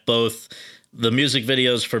at both the music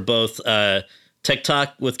videos for both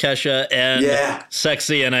TikTok with Kesha and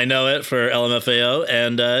Sexy and I Know It for LMFAO,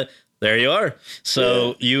 and there you are.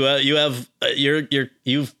 So you've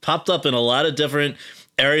popped up in a lot of different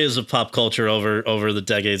areas of pop culture over the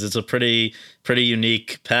decades. It's a pretty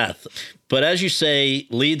unique path. But as you say,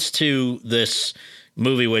 leads to this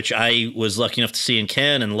movie, which I was lucky enough to see in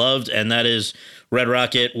Cannes and loved, and that is Red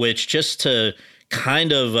Rocket, which, just to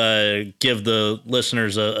kind of give the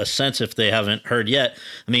listeners a sense if they haven't heard yet,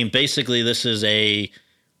 I mean, basically this is a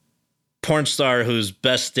porn star whose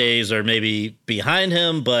best days are maybe behind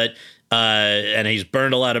him, but and he's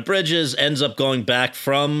burned a lot of bridges, ends up going back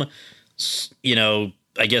from, you know,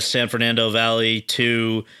 I guess San Fernando Valley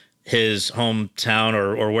to his hometown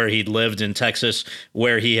or where he'd lived in Texas,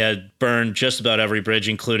 where he had burned just about every bridge,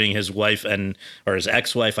 including his wife or his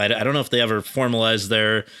ex-wife. I don't know if they ever formalized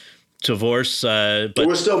their divorce, but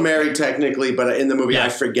we're still married technically, but in the movie I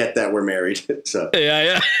forget that we're married. So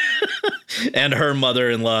and her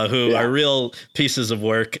mother-in-law, who are real pieces of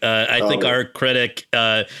work. I think our critic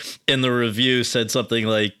in the review said something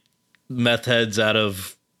like meth heads out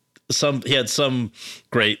of some. He had some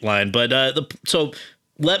great line, but so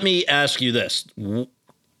let me ask you this: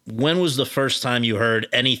 when was the first time you heard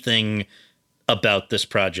anything about this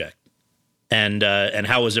project, and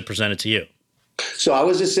how was it presented to you? So I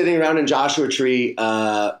was just sitting around in Joshua Tree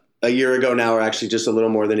a year ago now, or actually just a little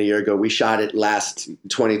more than a year ago. We shot it last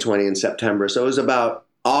 2020 in September. So it was about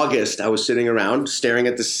August. I was sitting around staring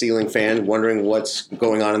at the ceiling fan, wondering what's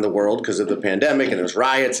going on in the world because of the pandemic, and it was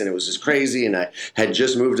riots, and it was just crazy. And I had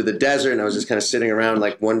just moved to the desert, and I was just kind of sitting around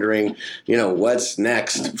like wondering, you know, what's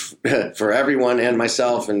next for everyone and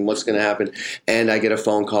myself, and what's going to happen. And I get a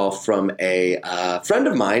phone call from a friend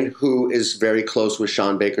of mine who is very close with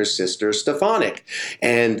Sean Baker's sister, Stefanik.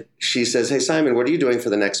 And she says, hey, Simon, what are you doing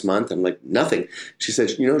for the next month? I'm like, nothing. She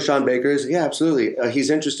said, you know who Sean Baker is? Yeah, absolutely.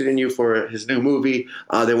 He's interested in you for his new movie.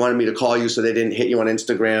 They wanted me to call you so they didn't hit you on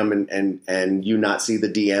Instagram and you not see the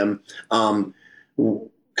DM.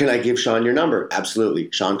 Can I give Sean your number?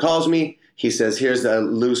 Absolutely. Sean calls me. He says, here's a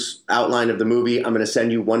loose outline of the movie. I'm going to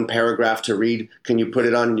send you one paragraph to read. Can you put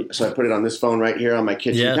it on? So I put it on this phone right here on my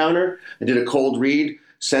kitchen counter. I did a cold read,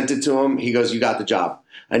 sent it to him. He goes, you got the job.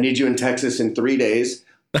 I need you in Texas in 3 days.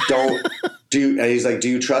 And he's like, do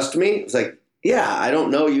you trust me? It's like, yeah, I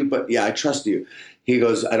don't know you, but yeah, I trust you. He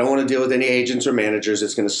goes, I don't want to deal with any agents or managers.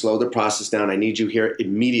 It's going to slow the process down. I need you here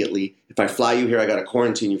immediately. If I fly you here, I got to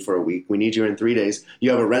quarantine you for a week. We need you in 3 days.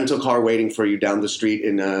 You have a rental car waiting for you down the street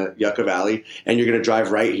in Yucca Valley, and you're going to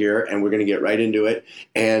drive right here, and we're going to get right into it,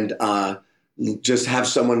 and just have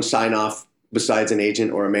someone sign off besides an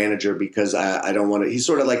agent or a manager, because I don't want to. He's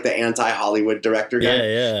sort of like the anti-Hollywood director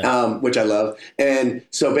guy, which I love. And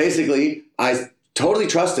so basically, I totally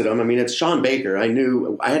trusted him. I mean, it's Sean Baker. I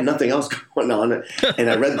knew I had nothing else going on, and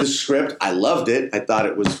I read the script. I loved it. I thought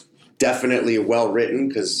it was definitely well written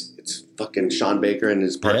because it's fucking Sean Baker and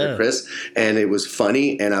his partner Chris, and it was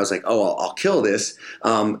funny. And I was like, oh, I'll kill this,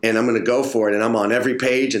 and I'm going to go for it. And I'm on every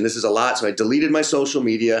page, and this is a lot. So I deleted my social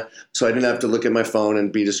media, so I didn't have to look at my phone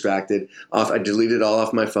and be distracted. I deleted it all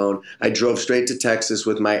off my phone. I drove straight to Texas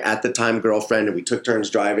with my at the time girlfriend, and we took turns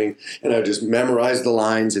driving. And I just memorized the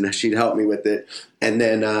lines, and she'd help me with it. And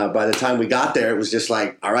then by the time we got there, it was just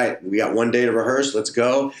like, all right, we got one day to rehearse. Let's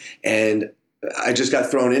go. And I just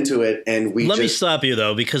got thrown into it, and Let me stop you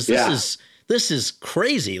though, because this is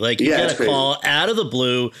crazy. Like you get a call out of the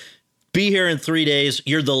blue, be here in 3 days.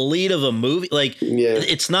 You're the lead of a movie. Like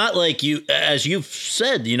it's not like you, as you've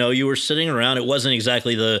said, you were sitting around. It wasn't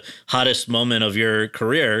exactly the hottest moment of your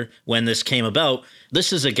career when this came about.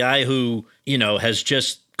 This is a guy who, has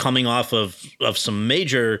just coming off of some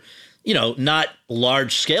major, not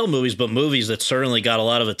large scale movies, but movies that certainly got a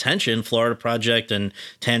lot of attention, Florida Project and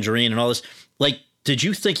Tangerine and all this. Like, did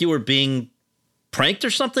you think you were being pranked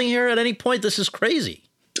or something here at any point? This is crazy.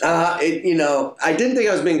 I didn't think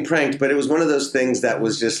I was being pranked, but it was one of those things that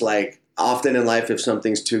was just like, often in life, if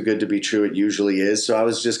something's too good to be true, it usually is. So I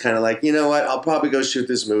was just kind of like, you know what? I'll probably go shoot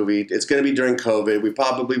this movie. It's going to be during COVID. We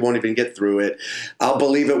probably won't even get through it. I'll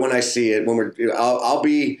believe it when I see it. I'll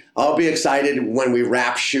be excited when we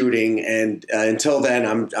wrap shooting. And until then,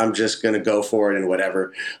 I'm just going to go for it and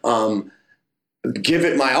whatever. Give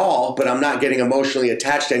it my all, but I'm not getting emotionally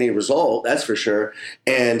attached to any result. That's for sure.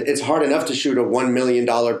 And it's hard enough to shoot a $1 million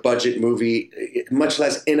budget movie, much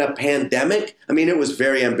less in a pandemic. I mean, it was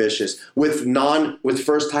very ambitious with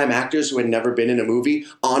first time actors who had never been in a movie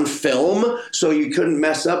on film. So you couldn't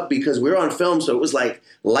mess up because we were on film. So it was like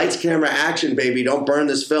lights, camera, action, baby. Don't burn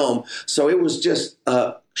this film. So it was just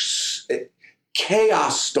a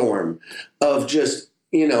chaos storm of just,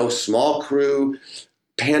 small crew.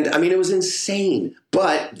 It was insane,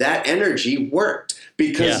 but that energy worked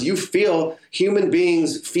because human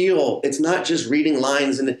beings feel. It's not just reading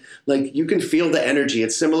lines, and like you can feel the energy.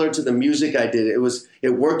 It's similar to the music I did. It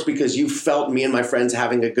worked because you felt me and my friends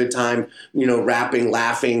having a good time, rapping,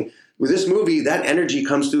 laughing. With this movie, that energy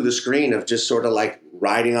comes through the screen of just sort of like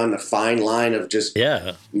riding on the fine line of just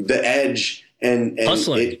the edge and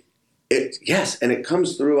hustling. And it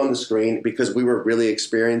comes through on the screen because we were really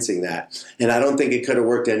experiencing that. And I don't think it could have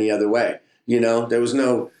worked any other way. There was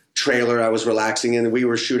no trailer I was relaxing in. We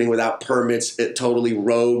were shooting without permits, totally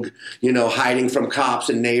rogue, hiding from cops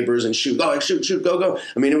and neighbors and shoot, go.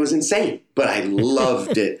 I mean, it was insane, but I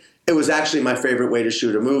loved it. It was actually my favorite way to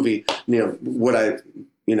shoot a movie. Would I,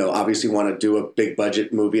 obviously want to do a big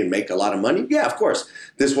budget movie and make a lot of money? Yeah, of course.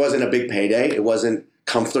 This wasn't a big payday. It wasn't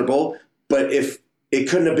comfortable, but it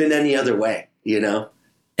couldn't have been any other way,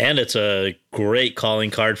 And it's a great calling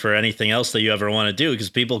card for anything else that you ever want to do because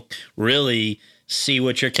people really see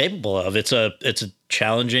what you're capable of. It's a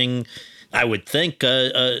challenging, I would think,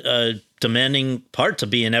 a demanding part to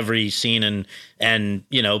be in every scene and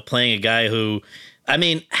playing a guy who, I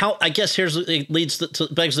guess begs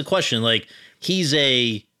the question, like he's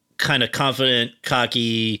a kind of confident,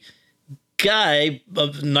 cocky guy, a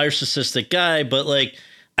narcissistic guy, but like,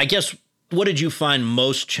 I guess, what did you find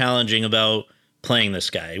most challenging about playing this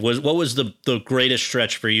guy? What was the greatest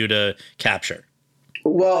stretch for you to capture?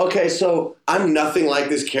 Well, okay, so I'm nothing like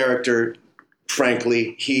this character,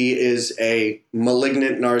 frankly. He is a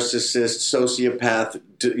malignant narcissist, sociopath,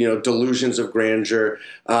 delusions of grandeur.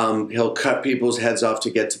 He'll cut people's heads off to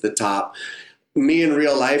get to the top. Me in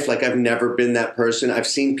real life, like I've never been that person. I've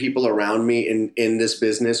seen people around me in this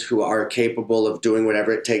business who are capable of doing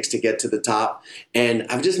whatever it takes to get to the top. And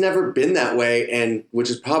I've just never been that way. And which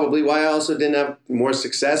is probably why I also didn't have more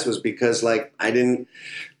success was because like I don't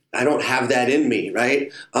have that in me.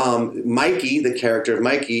 Right. Mikey, the character of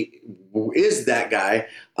Mikey is that guy.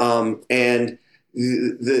 And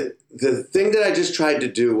the thing that I just tried to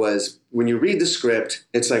do was when you read the script,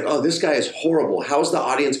 it's like, oh, this guy is horrible. How's the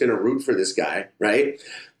audience going to root for this guy, right?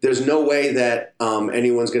 There's no way that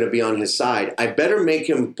anyone's going to be on his side. I better make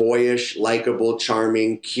him boyish, likable,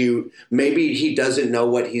 charming, cute. Maybe he doesn't know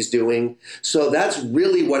what he's doing. So that's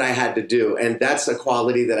really what I had to do. And that's a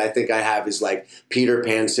quality that I think I have is like Peter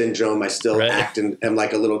Pan syndrome. I still act and am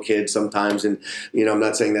like a little kid sometimes. And, I'm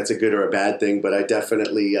not saying that's a good or a bad thing, but I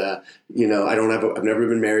definitely, I've never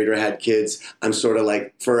been married or had kids. I'm sort of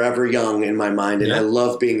like forever young in my mind. And I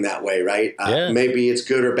love being that way, right? Maybe it's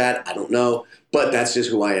good or bad. I don't know. But that's just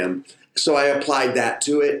who I am. So I applied that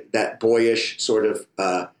to it, that boyish sort of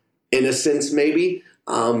innocence maybe,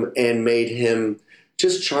 and made him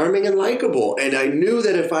just charming and likable. And I knew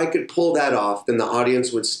that if I could pull that off, then the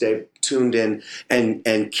audience would stay tuned in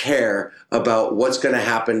and care about what's going to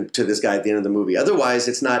happen to this guy at the end of the movie. Otherwise,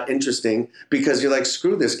 it's not interesting because you're like,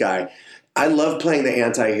 screw this guy. I love playing the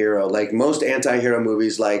anti-hero. Like most anti-hero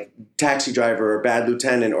movies like Taxi Driver or Bad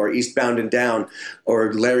Lieutenant or Eastbound and Down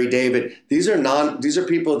or Larry David. These are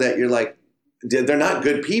people that you're like, they're not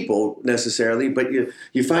good people necessarily, but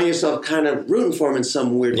you find yourself kind of rooting for them in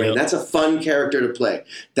some weird way. And that's a fun character to play.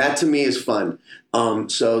 That to me is fun.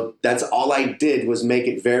 So that's all I did was make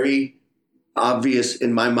it very obvious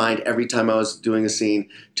in my mind every time I was doing a scene.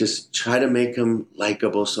 Just try to make them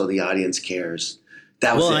likable so the audience cares.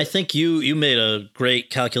 That was it. I think you made a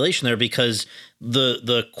great calculation there, because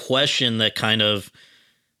the question that kind of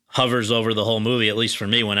hovers over the whole movie, at least for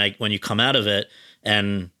me, when you come out of it,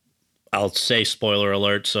 and I'll say spoiler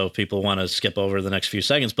alert, so if people want to skip over the next few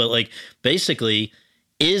seconds, but like basically,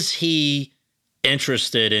 is he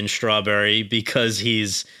interested in Strawberry because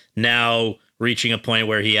he's now reaching a point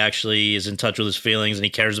where he actually is in touch with his feelings and he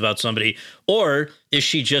cares about somebody, or is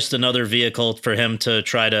she just another vehicle for him to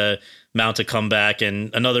try to mount a comeback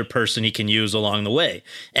and another person he can use along the way?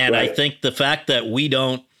 And right. I think the fact that we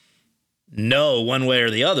don't know one way or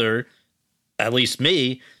the other, at least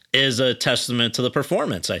me, is a testament to the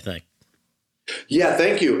performance, I think. Yeah,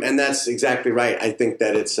 thank you. And that's exactly right. I think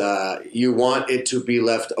that it's you want it to be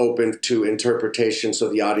left open to interpretation, so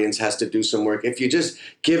the audience has to do some work. If you just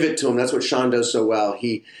give it to him, that's what Sean does so well.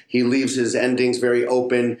 He leaves his endings very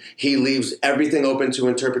open. He leaves everything open to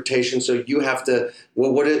interpretation. So you have to,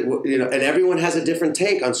 and everyone has a different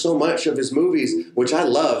take on so much of his movies, which I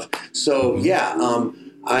love. So yeah,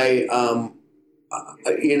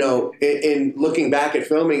 in looking back at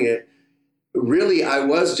filming it, really, I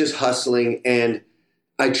was just hustling, and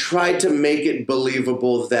I tried to make it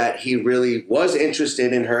believable that he really was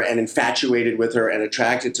interested in her and infatuated with her and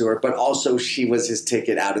attracted to her, but also she was his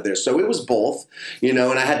ticket out of there. So it was both, and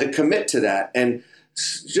I had to commit to that. And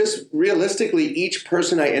just realistically, each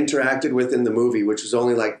person I interacted with in the movie, which was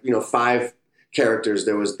only 5 characters.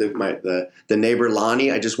 There was the neighbor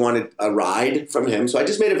Lonnie. I just wanted a ride from him. So I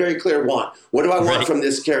just made a very clear want. What do I want from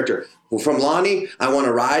this character? Well, from Lonnie, I want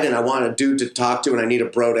a ride and I want a dude to talk to, and I need a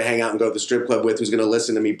bro to hang out and go to the strip club with who's going to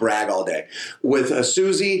listen to me brag all day. With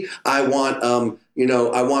Susie, I want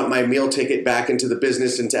I want my meal ticket back into the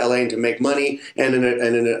business into LA and to make money, and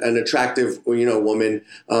an attractive woman.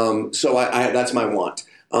 So I that's my want.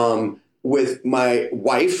 With my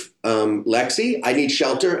wife, Lexi, I need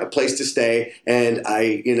shelter, a place to stay, and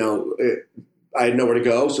I had nowhere to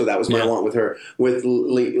go, so that was my want with her. With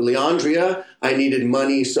Leandria, I needed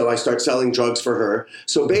money, so I start selling drugs for her.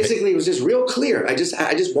 So basically, it was just real clear. I just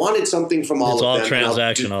wanted something from all of them. It's all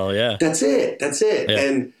transactional, yeah. That's it. Yeah.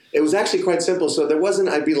 And it was actually quite simple. So there wasn't,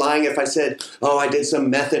 I'd be lying if I said, I did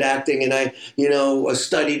some method acting and I,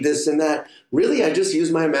 studied this and that. Really, I just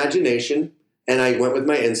used my imagination. And I went with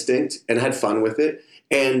my instinct and had fun with it.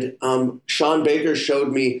 And Sean Baker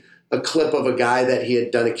showed me a clip of a guy that he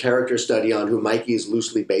had done a character study on who Mikey is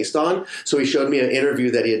loosely based on. So he showed me an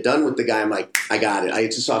interview that he had done with the guy. I'm like, I got it. I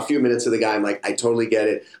just saw a few minutes of the guy. I'm like, I totally get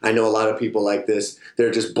it. I know a lot of people like this.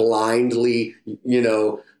 They're just blindly,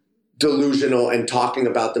 delusional and talking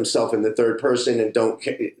about themselves in the third person and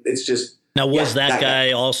it's just. Now, was that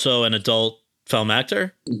guy also an adult film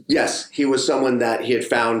actor? Yes, he was someone that he had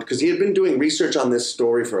found because he had been doing research on this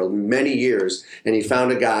story for many years, and he found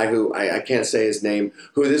a guy who I can't say his name,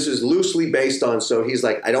 who this is loosely based on. So he's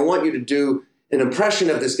like, I don't want you to do an impression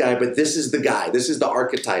of this guy, but this is the guy. This is the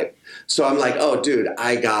archetype. So I'm like, oh, dude,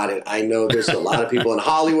 I got it. I know there's a lot of people in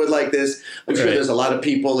Hollywood like this. I'm sure there's a lot of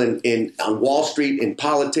people on Wall Street, in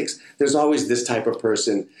politics. There's always this type of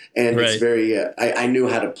person, and it's very. I knew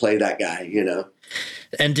how to play that guy,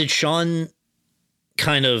 And did Sean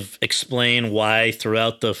kind of explain why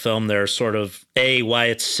throughout the film there's sort of why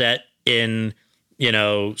it's set in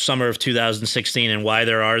summer of 2016 and why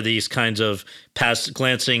there are these kinds of past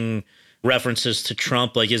glancing references to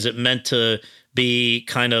Trump? Like, is it meant to be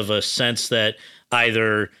kind of a sense that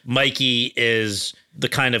either Mikey is the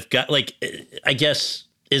kind of guy, like, I guess,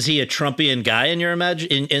 is he a Trumpian guy in your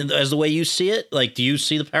as the way you see it? Like, do you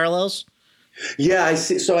see the parallels? Yeah, I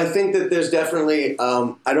see. So I think that there's definitely,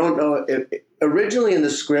 I don't know if originally in the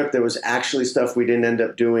script, there was actually stuff we didn't end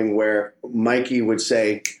up doing where Mikey would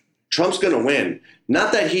say, Trump's going to win.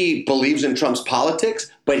 Not that he believes in Trump's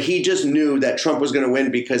politics, but he just knew that Trump was going to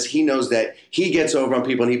win because he knows that he gets over on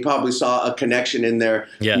people, and he probably saw a connection in their,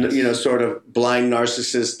 sort of blind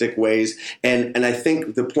narcissistic ways. And I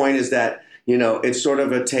think the point is that, it's sort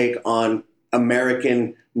of a take on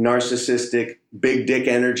American narcissistic big dick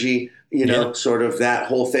energy sort of that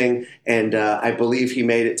whole thing. And I believe he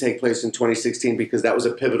made it take place in 2016 because that was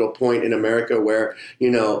a pivotal point in America where,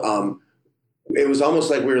 it was almost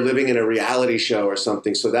like we were living in a reality show or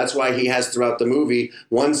something. So that's why he has throughout the movie,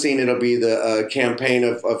 one scene it'll be the campaign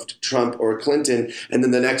of Trump or Clinton, and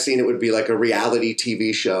then the next scene it would be like a reality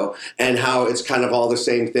TV show, and how it's kind of all the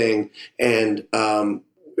same thing. And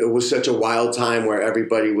it was such a wild time where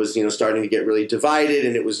everybody was, starting to get really divided,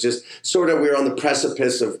 and it was just sort of, we were on the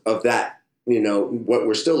precipice of that, what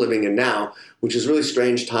we're still living in now, which is really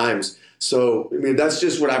strange times. So, that's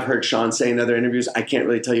just what I've heard Sean say in other interviews. I can't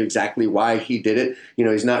really tell you exactly why he did it.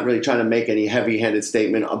 He's not really trying to make any heavy-handed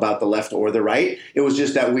statement about the left or the right. It was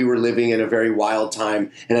just that we were living in a very wild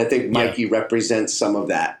time. And I think Mikey represents some of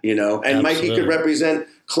that, And Absolutely. Mikey could represent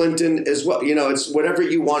Clinton as well. It's whatever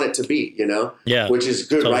you want it to be, which is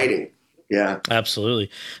good writing. Yeah,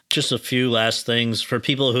 absolutely. Just a few last things for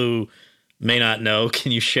people who may not know.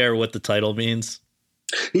 Can you share what the title means?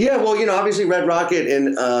 Yeah, well, obviously Red Rocket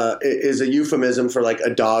is a euphemism for like a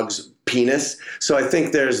dog's penis. So I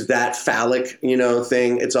think there's that phallic,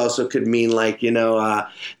 thing. It's also could mean like,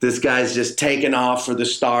 this guy's just taken off for the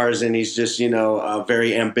stars and he's just,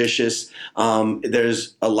 very ambitious.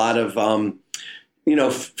 There's a lot of,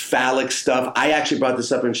 phallic stuff. I actually brought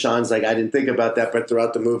this up in Sean's, like, I didn't think about that, but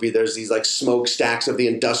throughout the movie, there's these like smokestacks of the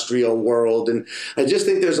industrial world. And I just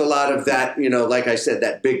think there's a lot of that, like I said,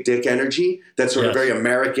 that big dick energy that's sort of very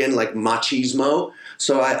American, like machismo.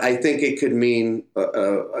 So I think it could mean,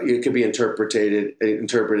 it could be interpreted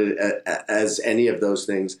as any of those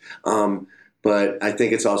things. But I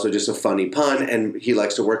think it's also just a funny pun, and he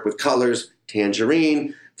likes to work with colors.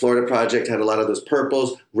 Tangerine, Florida Project had a lot of those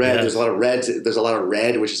purples. Red, There's a lot of reds. There's a lot of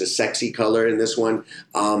red, which is a sexy color in this one.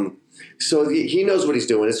 So he knows what he's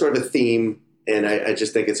doing. It's sort of a theme, and I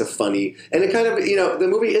just think it's a funny, and it kind of, the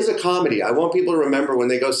movie is a comedy. I want people to remember when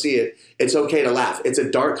they go see it, it's okay to laugh. It's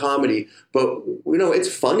a dark comedy, but,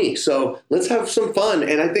 it's funny. So let's have some fun.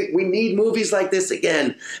 And I think we need movies like this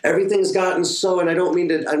again. Everything's gotten so, and I don't mean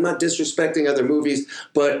to, I'm not disrespecting other movies,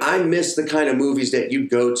 but I miss the kind of movies that you'd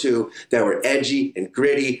go to that were edgy and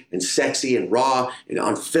gritty and sexy and raw and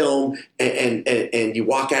on film. And you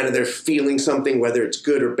walk out of there feeling something, whether it's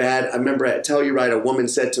good or bad. I remember at Telluride, a woman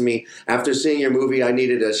said to me, after seeing your movie, I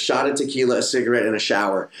needed a shot of tequila, a cigarette, and a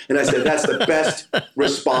shower. And I said, that's the best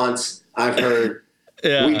response I've heard.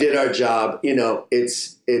 Yeah. We did our job.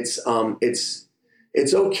 It's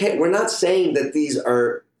okay. We're not saying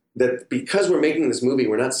that because we're making this movie,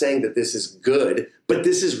 we're not saying that this is good, but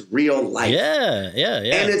this is real life. Yeah.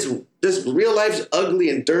 And it's this real life's ugly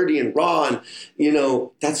and dirty and raw. And,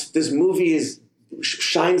 this movie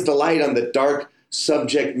shines the light on the dark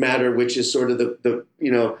subject matter, which is sort of the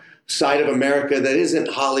side of America that isn't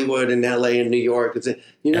Hollywood and LA and New York. It's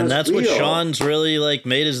and that's what Sean's really like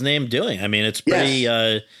made his name doing. I mean, it's pretty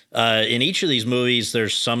in each of these movies,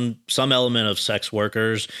 there's some element of sex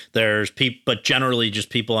workers. There's people, but generally just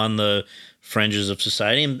people on the fringes of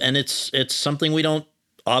society. And it's something we don't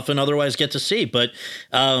often otherwise get to see. But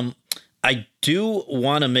I do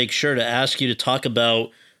want to make sure to ask you to talk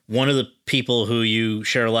about one of the people who you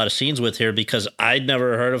share a lot of scenes with here, because I'd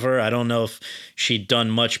never heard of her. I don't know if she'd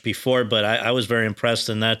done much before, but I was very impressed.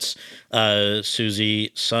 And that's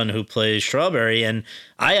Susie Sun, who plays Strawberry. And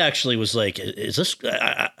I actually was like, is this,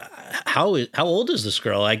 how old is this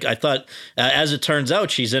girl? I thought, as it turns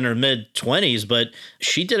out, she's in her mid-20s, but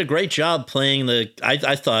she did a great job playing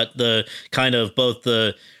I thought the kind of both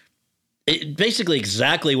basically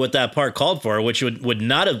exactly what that part called for, which would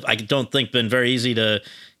not have, I don't think, been very easy to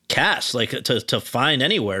cast, like to find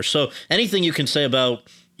anywhere. So anything you can say about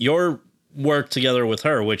your work together with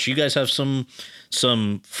her, which you guys have some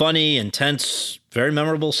funny, intense, very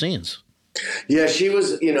memorable scenes. Yeah, she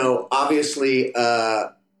was, obviously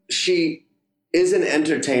she is an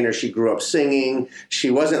entertainer. She grew up singing. She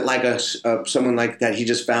wasn't like someone like that he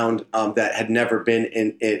just found that had never been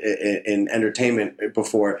in entertainment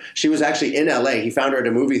before. She was actually in LA. He found her at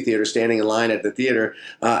a movie theater, standing in line at the theater,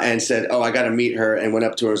 and said, "Oh, I got to meet her." And went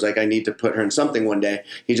up to her, was like, "I need to put her in something one day."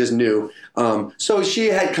 He just knew. So she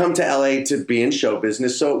had come to LA to be in show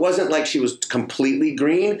business. So it wasn't like she was completely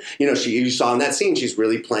green. You saw in that scene, she's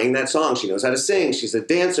really playing that song. She knows how to sing. She's a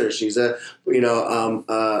dancer. She's a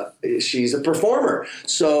performer.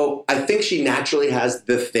 So I think she naturally has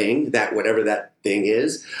the thing, that whatever that thing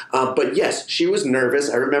is. But yes, she was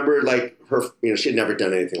nervous. I remember like her, she had never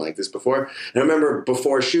done anything like this before. And I remember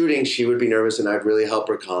before shooting, she would be nervous and I'd really help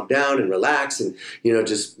her calm down and relax and,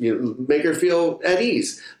 just make her feel at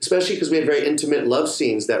ease, especially because we had very intimate love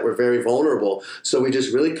scenes that were very vulnerable. So we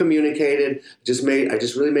just really communicated, I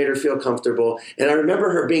just really made her feel comfortable. And I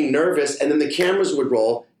remember her being nervous, and then the cameras would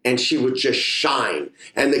roll and she would just shine.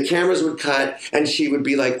 And the cameras would cut, and she would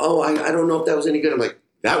be like, oh, I don't know if that was any good. I'm like,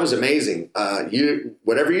 that was amazing.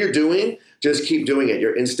 Whatever you're doing, just keep doing it.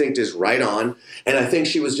 Your instinct is right on. And I think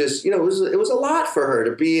she was just, it was a lot for her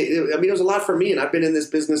to be, it was a lot for me. And I've been in this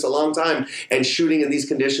business a long time, and shooting in these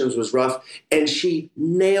conditions was rough. And she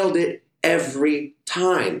nailed it every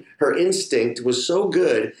time. Her instinct was so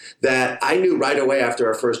good that I knew right away after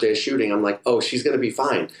our first day of shooting, I'm like, oh, she's going to be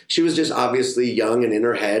fine. She was just obviously young and in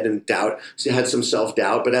her head and doubt. She had some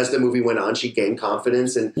self-doubt. But as the movie went on, she gained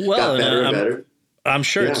confidence and got better and better. I'm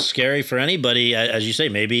sure it's scary for anybody, as you say,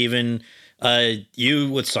 maybe even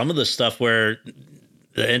you with some of the stuff where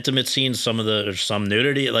the intimate scenes, some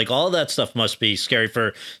nudity, like all of that stuff must be scary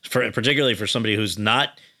for particularly for somebody who's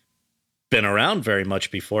not been around very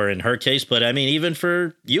much before in her case. But I mean, even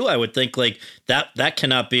for you, I would think like that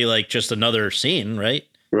cannot be like just another scene, right?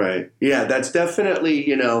 Right. Yeah, that's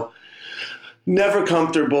definitely, never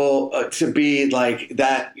comfortable to be like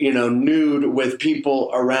that, nude with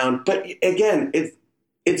people around. But again,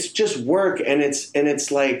 it's just work, and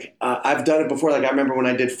it's like I've done it before. Like I remember when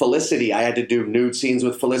I did Felicity, I had to do nude scenes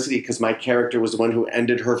with Felicity because my character was the one who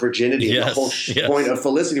ended her virginity. Yes, and the whole point of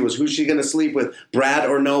Felicity was who's she going to sleep with, Brad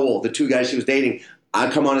or Noel, the two guys she was dating.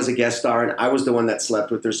 I come on as a guest star, and I was the one that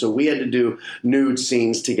slept with her. So we had to do nude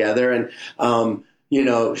scenes together, and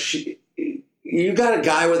you got a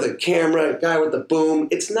guy with a camera, a guy with a boom.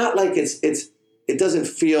 It's not like it doesn't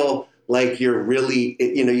feel like you're really,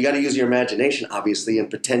 you got to use your imagination, obviously, and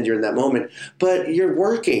pretend you're in that moment. But you're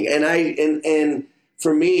working, and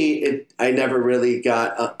for me, I never really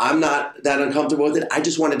got. I'm not that uncomfortable with it. I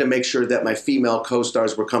just wanted to make sure that my female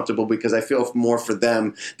co-stars were comfortable because I feel more for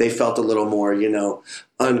them. They felt a little more,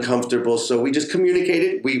 uncomfortable. So we just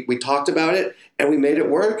communicated. We talked about it, and we made it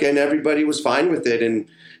work, and everybody was fine with it. And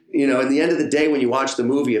in the end of the day, when you watch the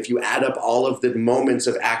movie, if you add up all of the moments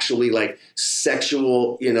of actually like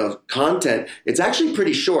sexual, content, it's actually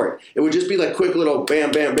pretty short. It would just be like quick little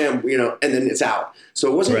bam, bam, bam, and then it's out.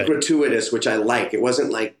 So it wasn't gratuitous, which I like. It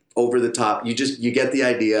wasn't like over the top. You get the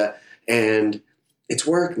idea, and it's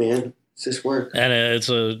work, man. It's just work. And it's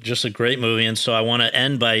just a great movie. And so I want to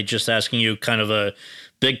end by just asking you kind of a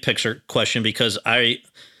big picture question, because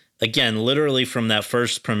again, literally from that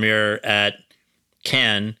first premiere at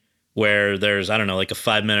Cannes, where there's, I don't know, like a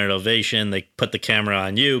 5-minute ovation. They put the camera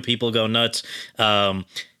on you. People go nuts.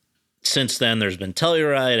 Since then, there's been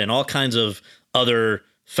Telluride and all kinds of other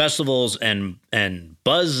festivals and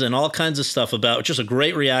buzz and all kinds of stuff about just a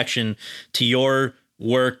great reaction to your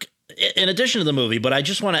work in addition to the movie. But I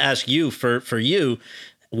just want to ask you, for you,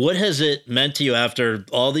 what has it meant to you after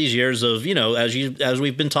all these years of, as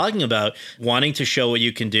we've been talking about, wanting to show what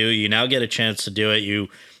you can do? You now get a chance to do it.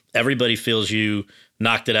 Everybody feels you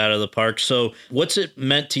knocked it out of the park. So what's it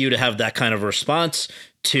meant to you to have that kind of response,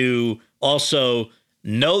 to also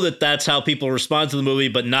know that that's how people respond to the movie,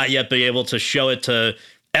 but not yet be able to show it to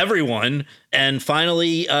everyone? And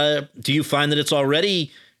finally, do you find that it's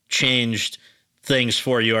already changed things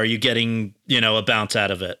for you? Are you getting, a bounce out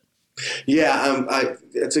of it? Yeah,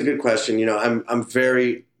 it's a good question. I'm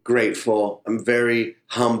very grateful. I'm very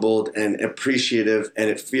humbled and appreciative. And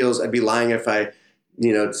it feels, I'd be lying if I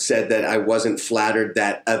said that I wasn't flattered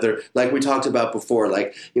that like we talked about before,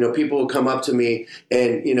 like, people will come up to me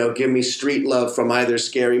and, give me street love from either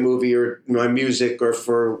Scary Movie or my music or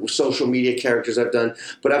for social media characters I've done.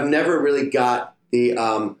 But I've never really got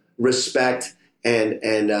the respect and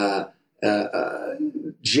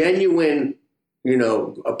genuine,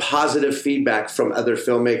 a positive feedback from other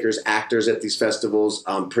filmmakers, actors at these festivals,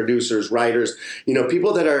 producers, writers,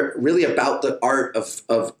 people that are really about the art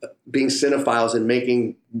of being cinephiles and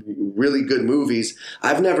making really good movies.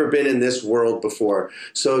 I've never been in this world before.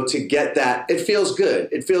 So to get that, it feels good.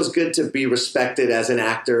 It feels good to be respected as an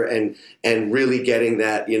actor and really getting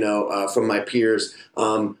that, from my peers.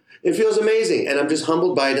 It feels amazing, and I'm just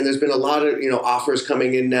humbled by it. And there's been a lot of, offers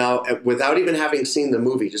coming in now without even having seen the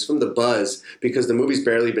movie, just from the buzz, because the movie's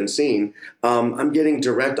barely been seen. I'm getting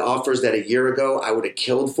direct offers that a year ago I would have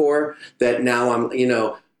killed for, that now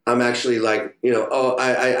I'm actually like,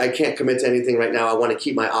 I can't commit to anything right now. I want to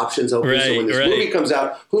keep my options open. So when this movie comes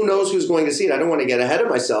out, who knows who's going to see it? I don't want to get ahead of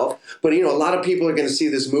myself. But, a lot of people are going to see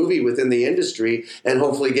this movie within the industry and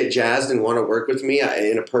hopefully get jazzed and want to work with me.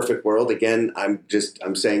 In a perfect world, again, I'm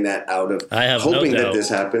saying that out of hoping that this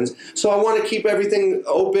happens. So I want to keep everything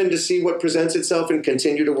open to see what presents itself and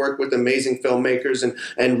continue to work with amazing filmmakers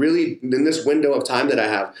and really, in this window of time that I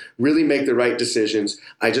have, really make the right decisions.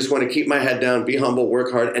 I just want to keep my head down, be humble,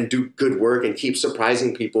 work hard, and do good work and keep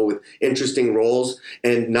surprising people with interesting roles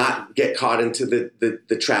and not get caught into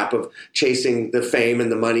the trap of chasing the fame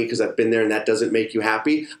and the money, because I've been there and that doesn't make you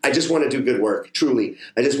happy. I just want to do good work, truly.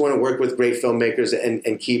 I just want to work with great filmmakers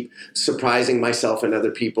and keep surprising myself and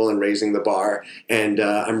other people and raising the bar. And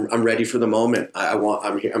I'm ready for the moment.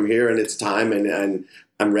 I'm here and it's time, and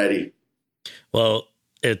I'm ready. Well,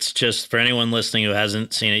 it's just for anyone listening who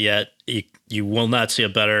hasn't seen it yet, you will not see a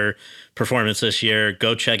better performance this year.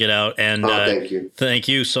 Go check it out. And thank you. Thank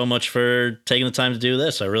you so much for taking the time to do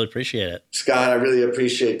this. I really appreciate it. Scott, I really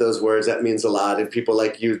appreciate those words. That means a lot. And people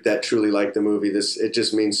like you that truly like the movie, it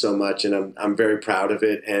just means so much. And I'm very proud of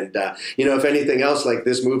it. And, if anything else, like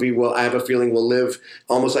this movie I have a feeling will live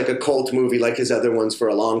almost like a cult movie like his other ones for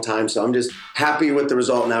a long time. So I'm just happy with the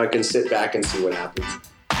result. Now I can sit back and see what happens.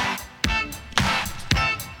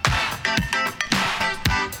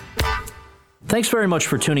 Thanks very much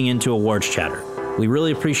for tuning in to Awards Chatter. We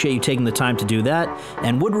really appreciate you taking the time to do that,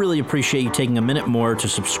 and would really appreciate you taking a minute more to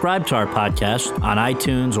subscribe to our podcast on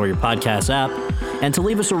iTunes or your podcast app, and to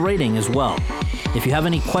leave us a rating as well. If you have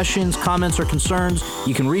any questions, comments, or concerns,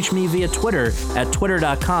 you can reach me via Twitter at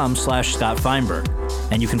twitter.com/Scott Feinberg.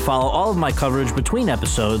 And you can follow all of my coverage between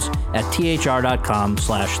episodes at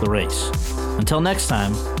thr.com/The Race. Until next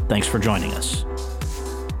time, thanks for joining us.